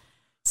yourself?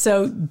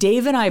 So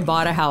Dave and I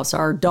bought a house.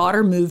 Our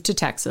daughter moved to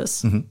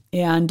Texas,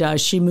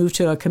 and she moved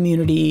to a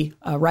community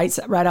right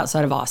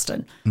outside of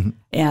Austin.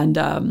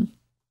 And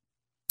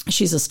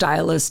she's a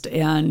stylist,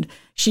 and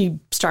she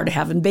started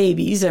having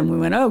babies. And we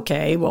went,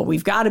 okay, well,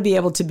 we've got to be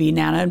able to be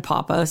Nana and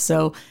Papa.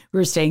 So we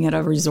were staying at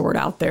a resort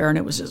out there, and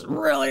it was just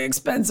really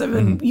expensive.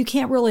 And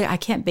I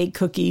can't bake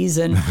cookies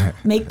and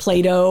make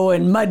Play-Doh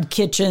and mud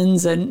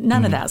kitchens, and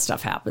none of that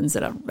stuff happens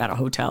at a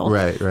hotel.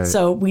 Right.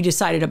 So we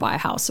decided to buy a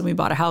house, and we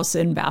bought a house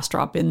in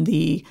Bastrop in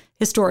the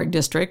historic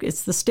district.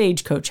 It's the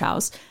Stagecoach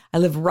House. I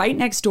live right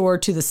next door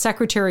to the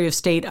Secretary of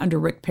State under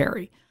Rick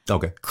Perry.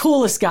 Okay.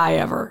 Coolest guy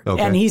ever.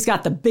 Okay. And he's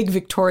got the big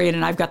Victorian,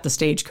 and I've got the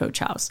Stagecoach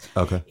House.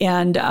 Okay.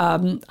 And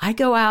I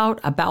go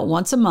out about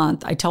once a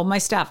month. I tell my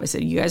staff, I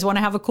said, you guys want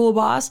to have a cool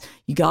boss?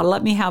 You got to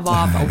let me have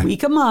off a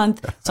week a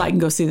month so I can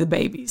go see the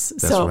babies.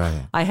 That's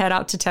right. I head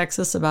out to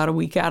Texas about a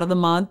week out of the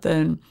month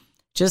and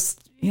just,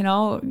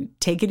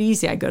 take it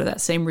easy. I go to that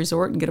same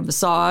resort and get a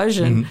massage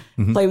and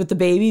play with the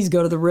babies,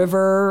 go to the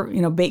river,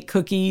 bake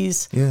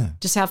cookies,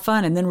 just have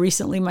fun. And then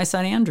recently my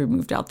son Andrew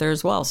moved out there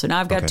as well. So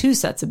now I've got 2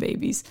 sets of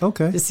babies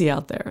to see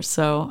out there.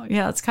 So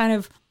yeah, it's kind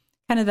of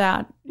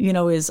that,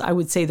 is I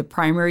would say the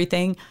primary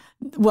thing.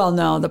 Well,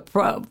 no,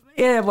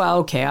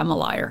 I'm a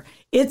liar.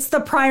 It's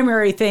the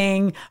primary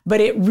thing,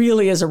 but it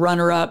really is a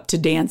runner-up to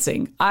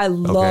dancing. I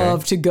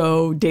love to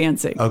go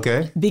dancing.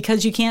 Okay.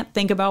 Because you can't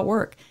think about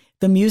work.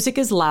 The music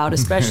is loud,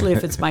 especially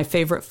if it's my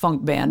favorite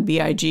funk band,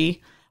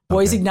 B.I.G.,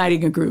 Boys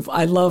Igniting a Groove.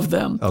 I love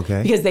them.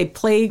 Okay. Because they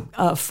play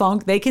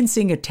funk. They can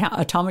sing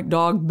Atomic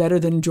Dog better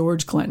than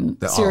George Clinton.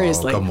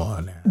 Seriously. Oh, come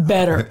on.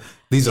 Better.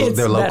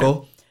 They're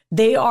local?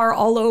 They are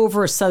all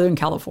over Southern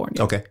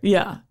California. Okay.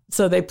 Yeah.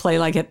 So they play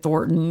like at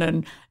Thornton,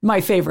 and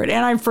my favorite.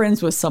 And I'm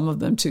friends with some of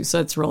them too, so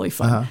it's really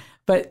fun.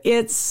 But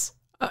it's,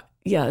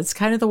 it's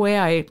kind of the way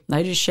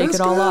I just shake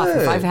it all off.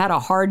 If I've had a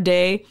hard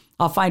day,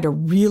 I'll find a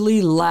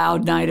really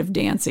loud night of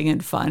dancing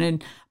and fun,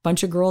 and a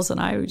bunch of girls and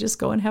I would just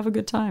go and have a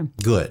good time.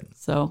 Good.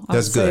 So I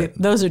would say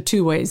those are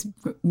 2 ways.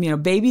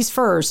 Babies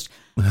first,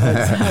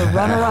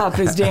 runner up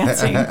is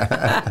dancing.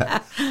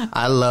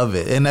 I love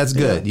it. And that's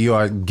good. You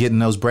are getting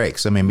those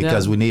breaks. I mean,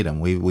 because we need them.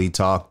 We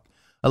talk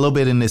a little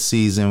bit in this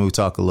season. We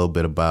talk a little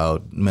bit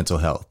about mental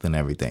health and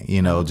everything,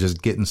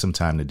 just getting some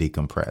time to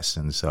decompress.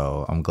 And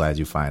so I'm glad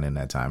you're finding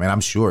that time. And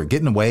I'm sure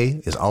getting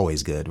away is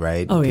always good,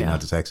 right? Getting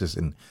out to Texas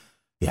and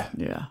yeah.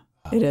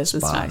 It is.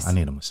 It's nice. I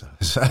need a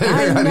massage.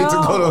 I need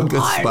to go to a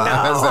good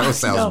spa. That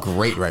sounds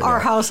great right now. Our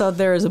house out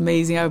there is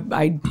amazing.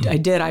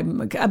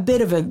 I'm a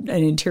bit of an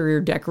interior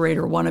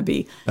decorator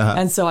wannabe.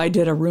 And so I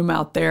did a room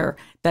out there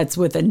that's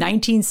with a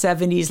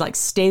 1970s, like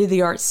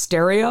state-of-the-art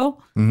stereo.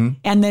 And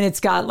then it's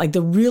got like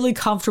the really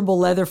comfortable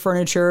leather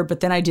furniture.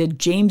 But then I did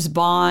James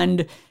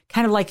Bond,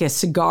 kind of like a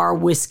cigar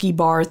whiskey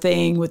bar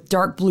thing with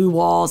dark blue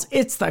walls.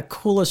 It's the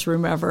coolest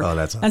room ever. Oh,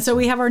 that's awesome. And so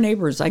we have our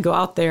neighbors. I go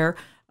out there.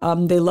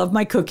 They love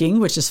my cooking,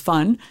 which is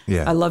fun.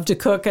 Yeah. I love to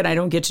cook, and I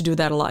don't get to do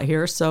that a lot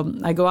here. So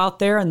I go out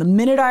there, and the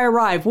minute I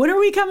arrive, when are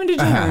we coming to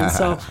dinner? And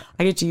so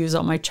I get to use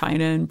all my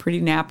china and pretty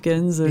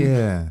napkins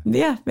and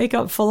make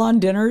up full-on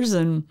dinners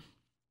and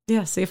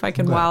see if I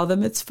can wow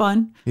them. It's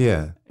fun.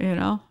 Yeah.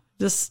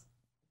 Just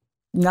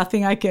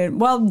nothing I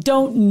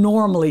don't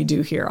normally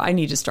do here. I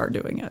need to start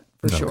doing it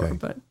for sure.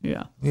 But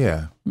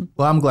yeah.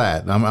 Well, I'm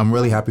glad. I'm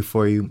really happy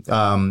for you.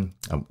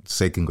 I'll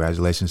say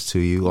congratulations to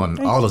you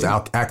on all those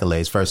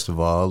accolades, first of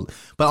all,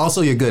 but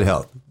also your good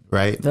health,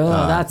 right?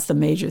 Oh, that's the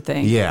major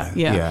thing.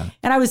 Yeah.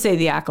 And I would say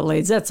the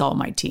accolades, that's all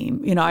my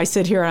team. I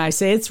sit here and I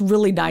say it's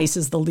really nice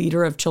as the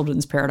leader of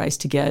Children's Paradise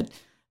to get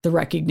the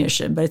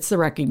recognition, but it's the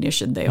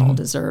recognition they all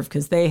deserve,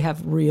 because they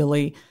have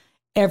really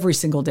every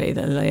single day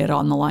that they lay it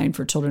on the line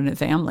for children and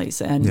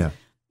families. And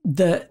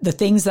the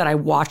things that I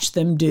watch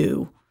them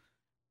do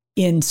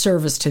in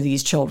service to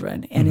these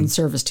children and in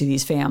service to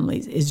these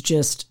families is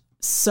just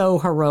so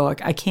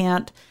heroic. I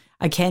can't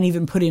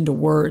even put into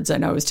words. I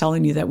know I was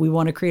telling you that we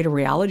want to create a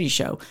reality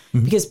show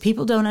because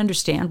people don't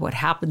understand what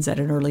happens at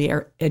an early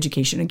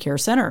education and care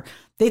center.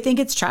 They think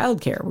it's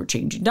childcare. We're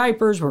changing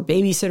diapers, we're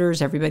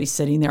babysitters, everybody's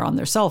sitting there on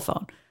their cell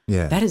phone.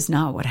 Yeah. That is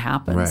not what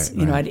happens.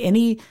 Right.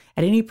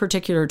 At any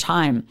particular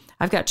time,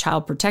 I've got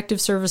child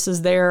protective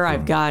services there.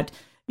 I've got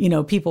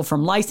people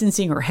from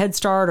licensing or Head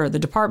Start or the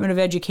Department of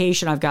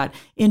Education. I've got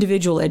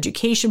individual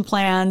education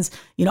plans,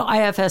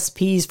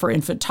 IFSPs for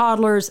infant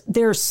toddlers.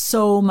 There's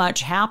so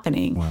much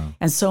happening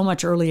and so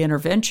much early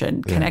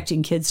intervention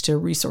connecting kids to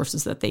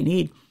resources that they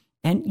need.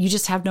 And you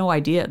just have no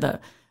idea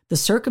the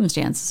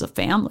circumstances of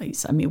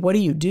families. I mean, what do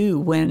you do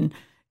when,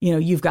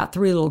 you've got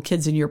 3 little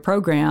kids in your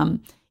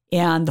program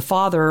and the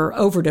father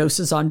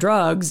overdoses on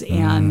drugs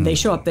and they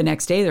show up the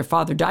next day, their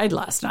father died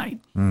last night.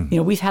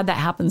 We've had that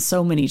happen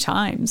so many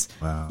times.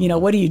 Wow.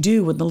 What do you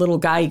do when the little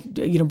guy,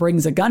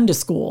 brings a gun to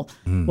school?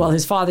 Well,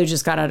 his father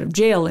just got out of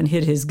jail and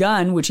hid his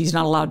gun, which he's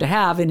not allowed to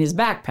have, in his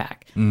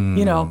backpack.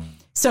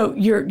 So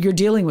you're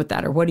dealing with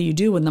that. Or what do you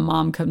do when the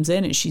mom comes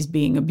in and she's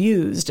being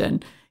abused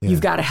and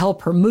you've got to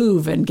help her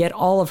move and get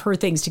all of her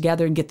things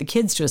together and get the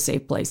kids to a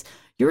safe place?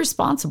 You're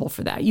responsible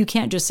for that. You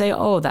can't just say,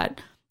 oh, that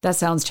that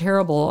sounds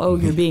terrible. Oh,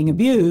 you're being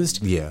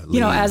abused. Yeah. You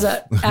know, as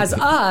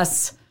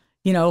us,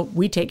 you know,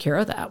 we take care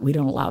of that. We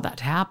don't allow that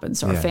to happen.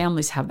 So our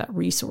families have that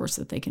resource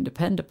that they can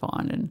depend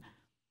upon. And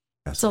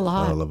it's a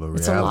lot. Hell of a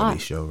It's a lot.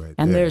 reality show right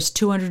And there. there's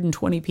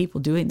 220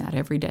 people doing that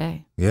every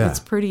day. Yeah. It's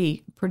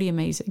pretty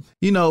amazing.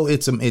 You know,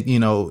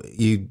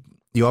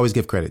 you always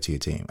give credit to your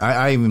team.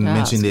 I even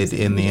mentioned it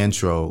in the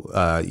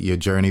intro, your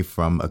journey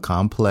from a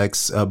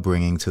complex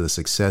upbringing to the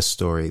success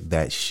story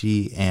that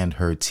she and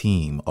her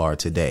team are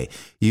today.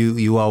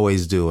 You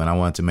always do. And I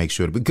wanted to make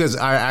sure, because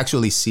I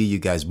actually see you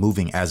guys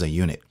moving as a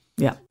unit.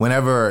 Yeah.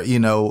 Whenever, you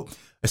know,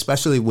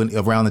 especially when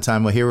around the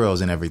time of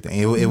Heroes and everything,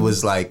 it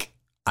was like,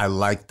 I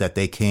like that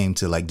they came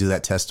to like do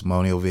that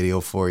testimonial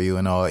video for you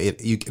and all.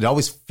 It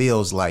always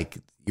feels like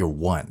you're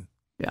one.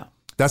 Yeah.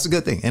 That's a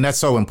good thing. And that's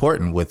so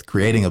important with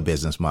creating a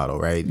business model,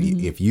 right?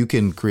 If you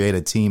can create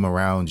a team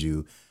around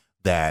you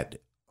that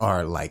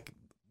are like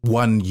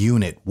one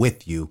unit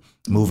with you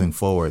moving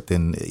forward,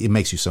 then it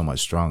makes you so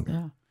much stronger.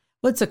 Yeah.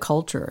 Well, it's a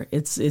culture.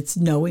 It's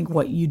knowing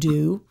what you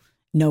do,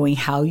 knowing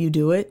how you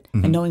do it,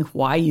 and knowing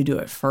why you do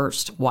it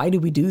first. Why do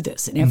we do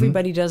this? And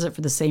everybody does it for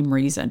the same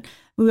reason.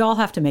 We all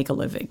have to make a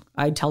living.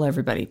 I tell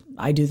everybody,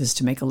 I do this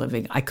to make a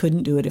living. I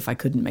couldn't do it if I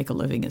couldn't make a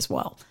living as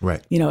well.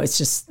 Right. You know, it's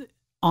just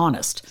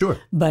honest. Sure.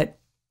 But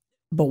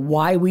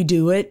why we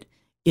do it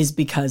is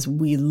because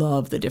we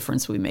love the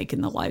difference we make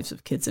in the lives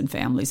of kids and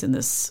families in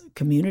this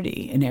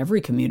community, in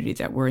every community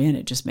that we're in.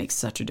 It just makes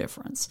such a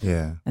difference.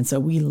 Yeah. And so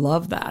we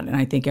love that. And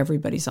I think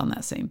everybody's on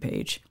that same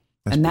page.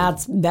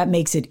 That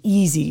makes it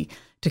easy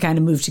to kind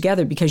of move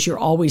together because you're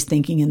always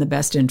thinking in the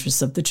best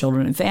interests of the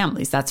children and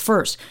families. That's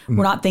first.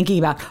 We're not thinking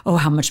about, oh,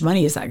 how much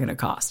money is that going to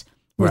cost?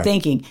 We're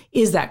thinking,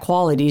 is that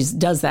quality?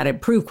 Does that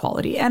improve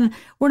quality? And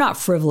we're not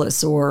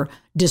frivolous or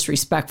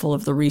disrespectful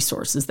of the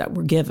resources that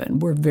we're given.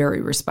 We're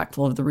very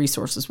respectful of the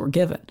resources we're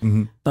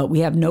given. But we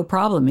have no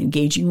problem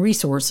engaging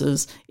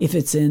resources if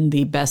it's in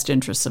the best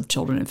interests of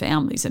children and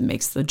families and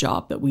makes the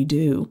job that we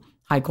do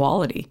high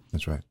quality.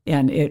 That's right.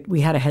 And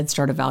we had a Head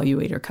Start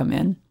evaluator come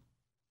in.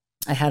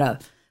 I had a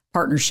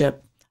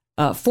partnership,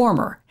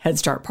 former Head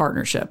Start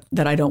partnership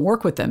that I don't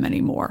work with them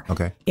anymore.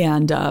 Okay.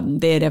 And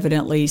they had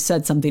evidently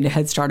said something to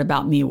Head Start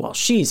about me. Well,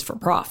 she's for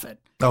profit.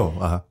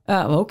 Oh,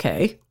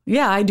 Okay.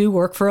 Yeah, I do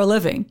work for a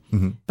living.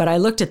 But I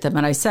looked at them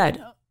and I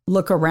said,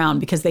 look around,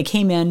 because they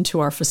came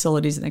into our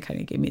facilities and they kind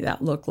of gave me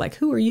that look like,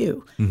 who are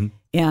you?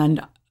 And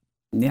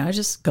I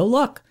just go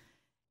look.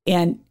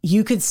 And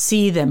you could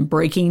see them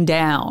breaking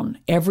down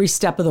every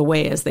step of the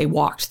way as they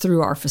walked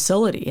through our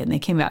facility. And they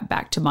came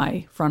back to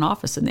my front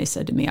office and they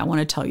said to me, I want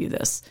to tell you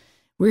this.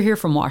 We're here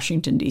from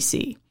Washington,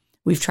 D.C.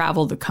 We've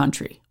traveled the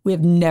country. We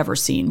have never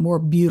seen more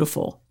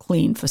beautiful,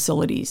 clean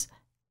facilities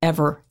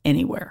ever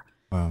anywhere.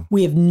 Wow.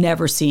 We have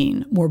never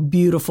seen more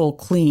beautiful,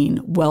 clean,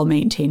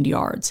 well-maintained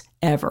yards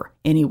ever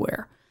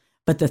anywhere.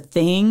 But the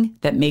thing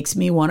that makes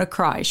me want to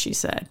cry, she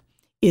said,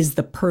 is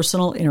the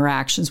personal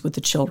interactions with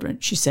the children.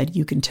 She said,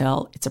 you can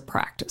tell it's a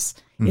practice.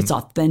 It's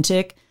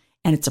authentic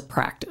and it's a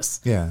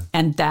practice. Yeah.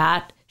 And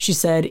that, she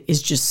said,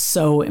 is just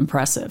so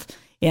impressive.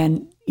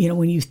 And, you know,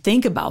 when you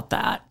think about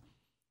that,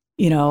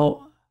 you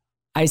know,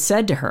 I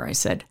said to her,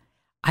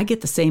 I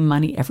get the same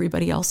money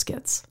everybody else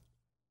gets.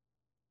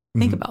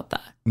 Think about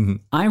that.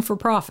 I'm for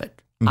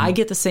profit. I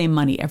get the same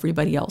money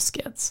everybody else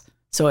gets.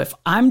 So if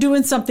I'm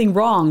doing something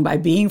wrong by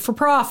being for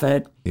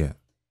profit,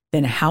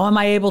 then how am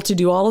I able to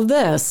do all of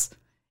this?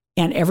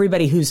 And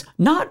everybody who's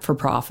not for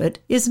profit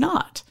is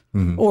not.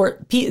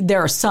 Or there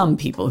are some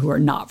people who are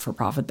not for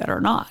profit that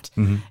are not.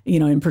 You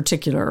know, in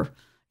particular,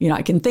 you know,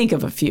 I can think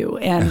of a few.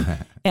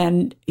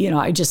 And you know,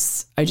 I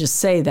just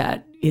say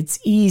that it's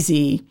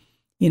easy,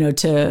 you know,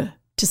 to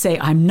say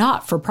I'm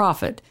not for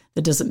profit.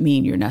 That doesn't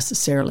mean you're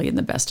necessarily in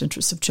the best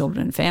interests of children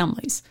and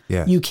families.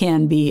 Yeah. You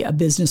can be a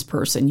business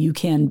person. You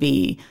can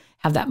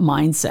have that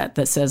mindset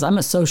that says I'm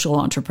a social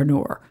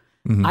entrepreneur.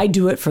 I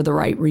do it for the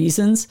right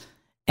reasons.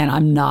 And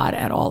I'm not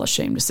at all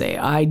ashamed to say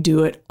I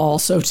do it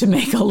also to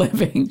make a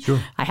living.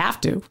 Sure. I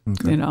have to,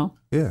 you know.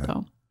 Yeah.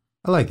 So.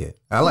 I like it.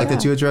 I like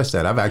that you addressed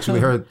that. I've actually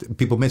heard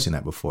people mention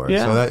that before.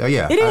 Yeah. So that,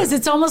 It is.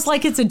 It's almost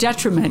like it's a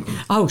detriment.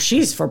 Oh,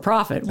 she's for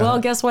profit. Well,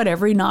 guess what?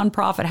 Every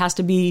nonprofit has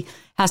to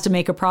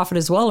make a profit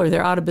as well, or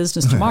they're out of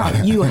business tomorrow.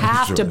 You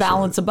have to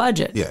balance a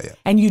budget. Yeah.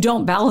 And you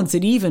don't balance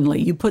it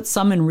evenly. You put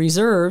some in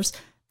reserves.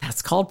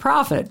 That's called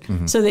profit,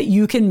 so that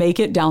you can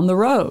make it down the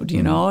road,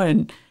 you know,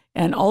 and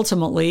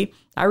ultimately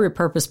I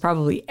repurpose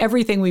probably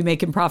everything we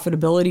make in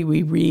profitability.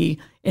 We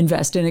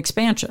reinvest in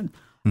expansion.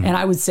 And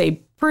I would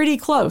say pretty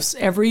close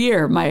every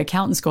year. My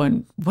accountant's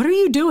going, what are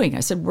you doing?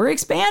 I said, we're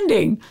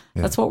expanding.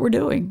 Yeah. That's what we're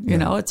doing. You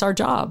know, it's our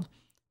job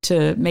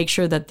to make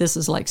sure that this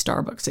is like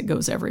Starbucks. It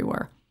goes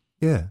everywhere.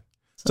 Yeah.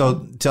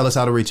 So tell us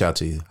how to reach out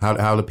to you.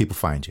 How do people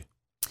find you?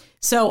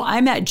 So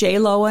I'm at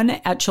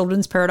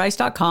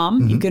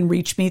jlowen@childrensparadise.com. You can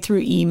reach me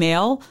through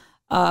email,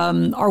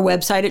 our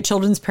website at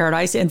Children's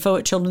Paradise,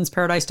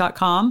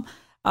 info@childrensparadise.com.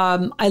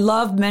 I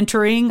love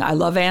mentoring. I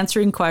love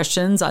answering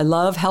questions. I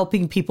love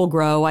helping people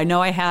grow. I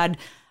know I had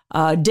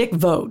Dick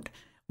Vogt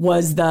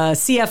was the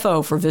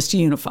CFO for Vista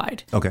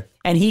Unified. Okay.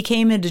 And he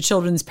came into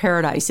Children's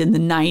Paradise in the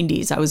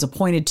 90s. I was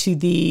appointed to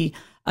the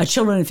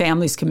Children and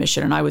Families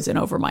Commission, and I was in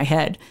over my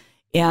head.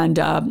 And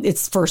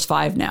it's First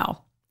Five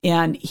now.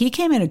 And he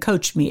came in and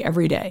coached me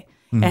every day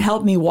and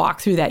helped me walk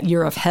through that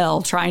year of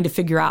hell, trying to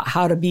figure out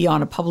how to be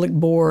on a public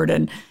board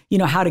and,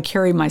 how to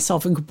carry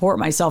myself and comport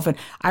myself. And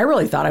I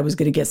really thought I was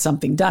going to get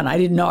something done. I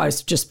didn't know I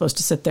was just supposed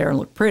to sit there and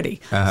look pretty.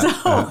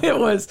 It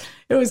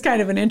was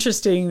kind of an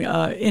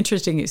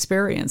interesting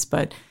experience.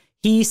 But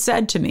he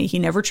said to me, he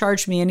never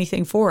charged me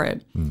anything for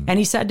it. And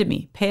he said to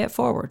me, pay it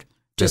forward.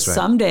 Just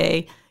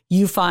someday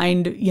you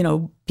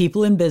find,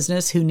 people in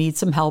business who need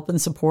some help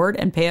and support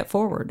and pay it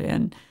forward.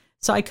 And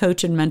so I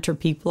coach and mentor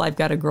people. I've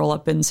got a girl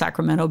up in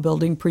Sacramento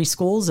building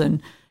preschools,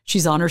 and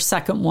she's on her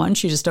second one.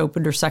 She just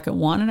opened her second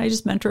one, and I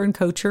just mentor and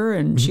coach her,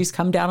 and she's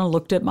come down and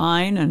looked at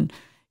mine and,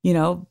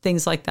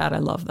 things like that. I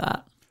love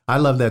that. I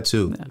love that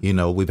too.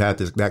 Yeah. We've had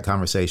that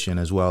conversation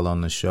as well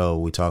on the show.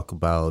 We talk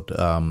about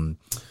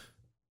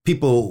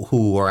people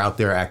who are out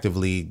there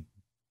actively,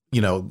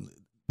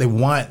 they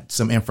want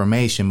some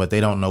information, but they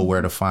don't know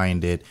where to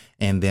find it.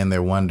 And then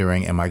they're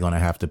wondering, am I going to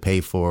have to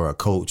pay for a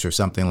coach or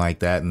something like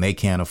that? And they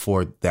can't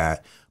afford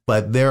that.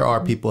 But there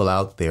are people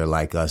out there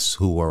like us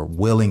who are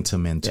willing to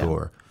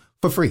mentor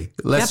for free.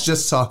 Let's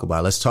just talk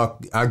about it. Let's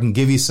talk. I can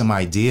give you some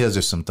ideas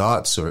or some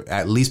thoughts, or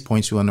at least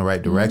point you in the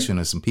right direction,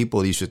 or some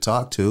people you should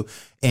talk to.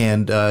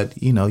 And,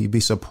 you'd be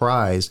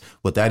surprised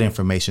what that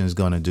information is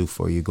going to do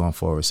for you going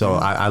forward. So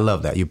I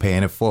love that. You're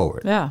paying it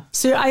forward. Yeah.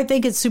 So I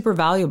think it's super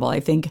valuable.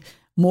 I think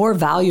more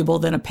valuable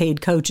than a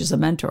paid coach is a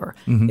mentor,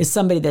 is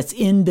somebody that's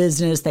in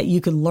business that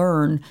you can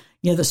learn,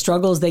 the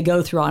struggles they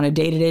go through on a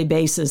day-to-day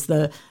basis,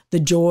 the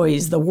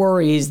joys, the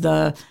worries,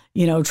 the,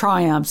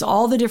 triumphs,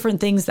 all the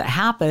different things that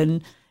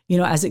happen,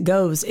 as it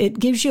goes. It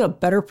gives you a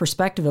better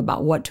perspective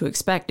about what to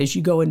expect as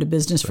you go into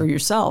business for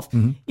yourself.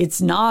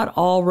 It's not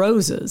all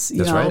roses,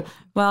 you know. Right.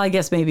 Well, I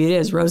guess maybe it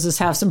is. Roses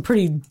have some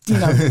pretty,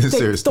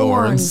 thick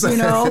thorns,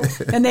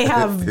 and they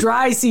have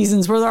dry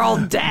seasons where they're all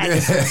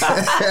dead.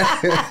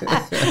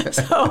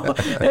 So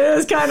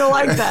it's kind of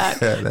like that,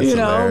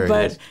 hilarious.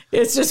 But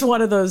it's just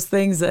one of those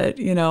things that,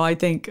 I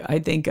think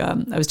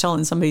I was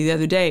telling somebody the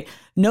other day,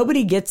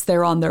 nobody gets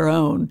there on their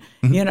own.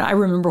 I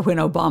remember when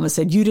Obama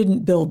said, you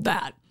didn't build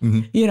that,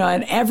 and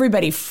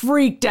everybody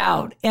freaked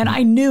out. And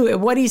I knew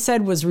what he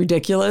said was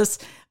ridiculous.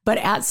 But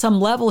at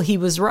some level, he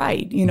was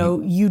right.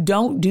 You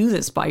don't do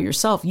this by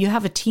yourself. You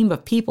have a team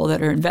of people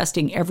that are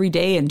investing every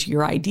day into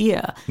your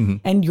idea.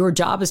 And your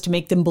job is to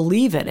make them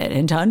believe in it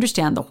and to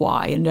understand the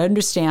why and to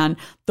understand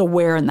the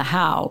where and the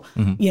how,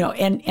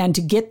 and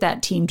to get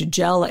that team to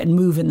gel and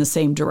move in the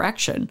same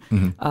direction.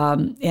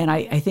 And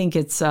I think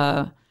it's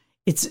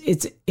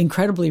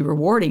incredibly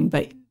rewarding.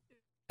 But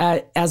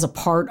as a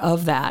part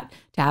of that,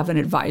 to have an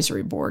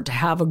advisory board, to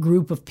have a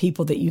group of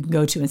people that you can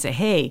go to and say,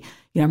 hey,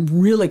 I'm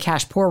really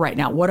cash poor right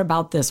now. What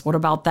about this? What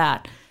about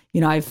that?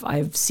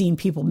 I've seen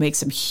people make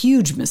some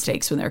huge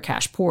mistakes when they're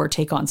cash poor,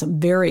 take on some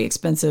very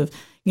expensive,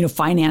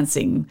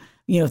 financing,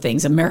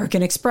 things.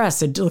 American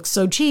Express, it looks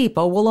so cheap.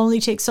 Oh, we'll only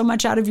take so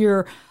much out of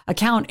your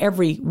account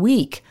every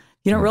week.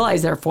 You don't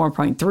realize there are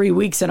 4.3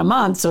 weeks in a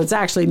month, so it's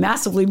actually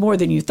massively more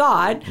than you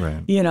thought,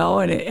 right.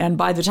 And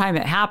by the time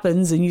it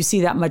happens and you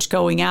see that much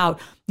going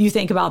out, you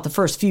think about the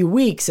first few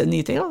weeks and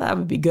you think, oh, that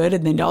would be good.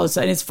 And then all of a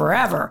sudden it's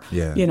forever,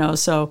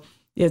 so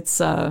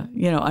it's,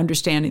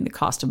 understanding the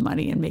cost of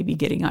money and maybe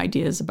getting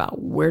ideas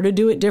about where to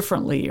do it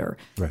differently or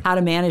how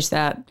to manage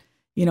that.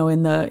 In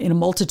a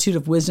multitude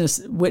of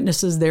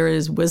witnesses, there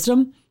is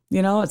wisdom.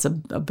 It's a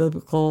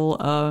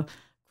biblical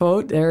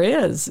quote. There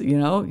is,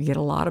 you get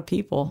a lot of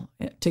people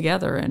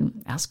together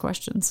and ask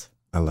questions.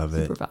 I love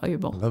it. Super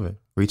valuable. I love it.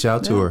 Reach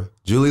out to her.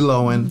 Julie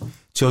Lowen,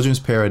 Children's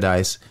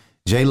Paradise.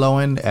 J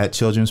Lowen at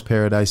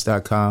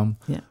childrensparadise.com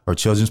or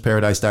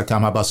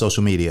childrensparadise.com. How about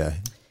social media?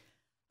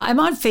 I'm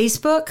on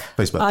Facebook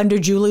under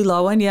Julie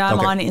Lowen. Yeah, I'm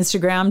on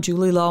Instagram,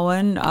 Julie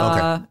Lowen.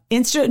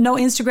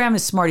 Instagram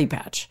is Smarty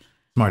Patch.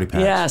 Smarty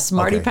Patch. Yeah,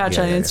 Smarty Patch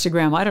on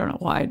Instagram. I don't know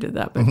why I did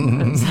that,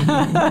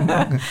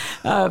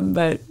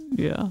 but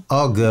yeah.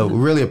 All good. We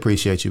really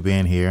appreciate you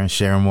being here and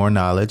sharing more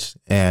knowledge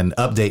and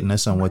updating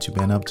us on what you've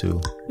been up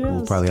to. Yes.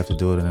 We'll probably have to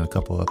do it in a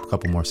couple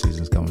more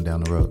seasons coming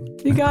down the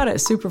road. You got it.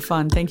 Super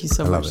fun. Thank you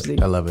so much,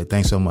 Steve. I love it.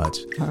 Thanks so much.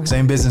 Right.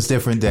 Same Business,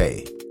 Different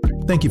Day.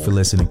 Thank you for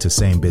listening to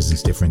Same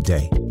Business, Different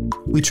Day.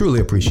 We truly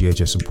appreciate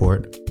your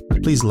support.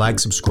 Please like,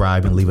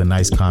 subscribe, and leave a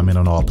nice comment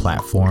on all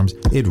platforms.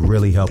 It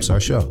really helps our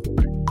show.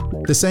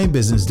 The Same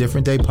Business,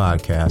 Different Day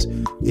podcast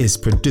is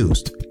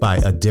produced by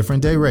A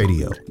Different Day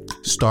Radio,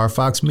 Star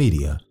Fox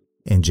Media,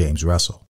 and James Russell.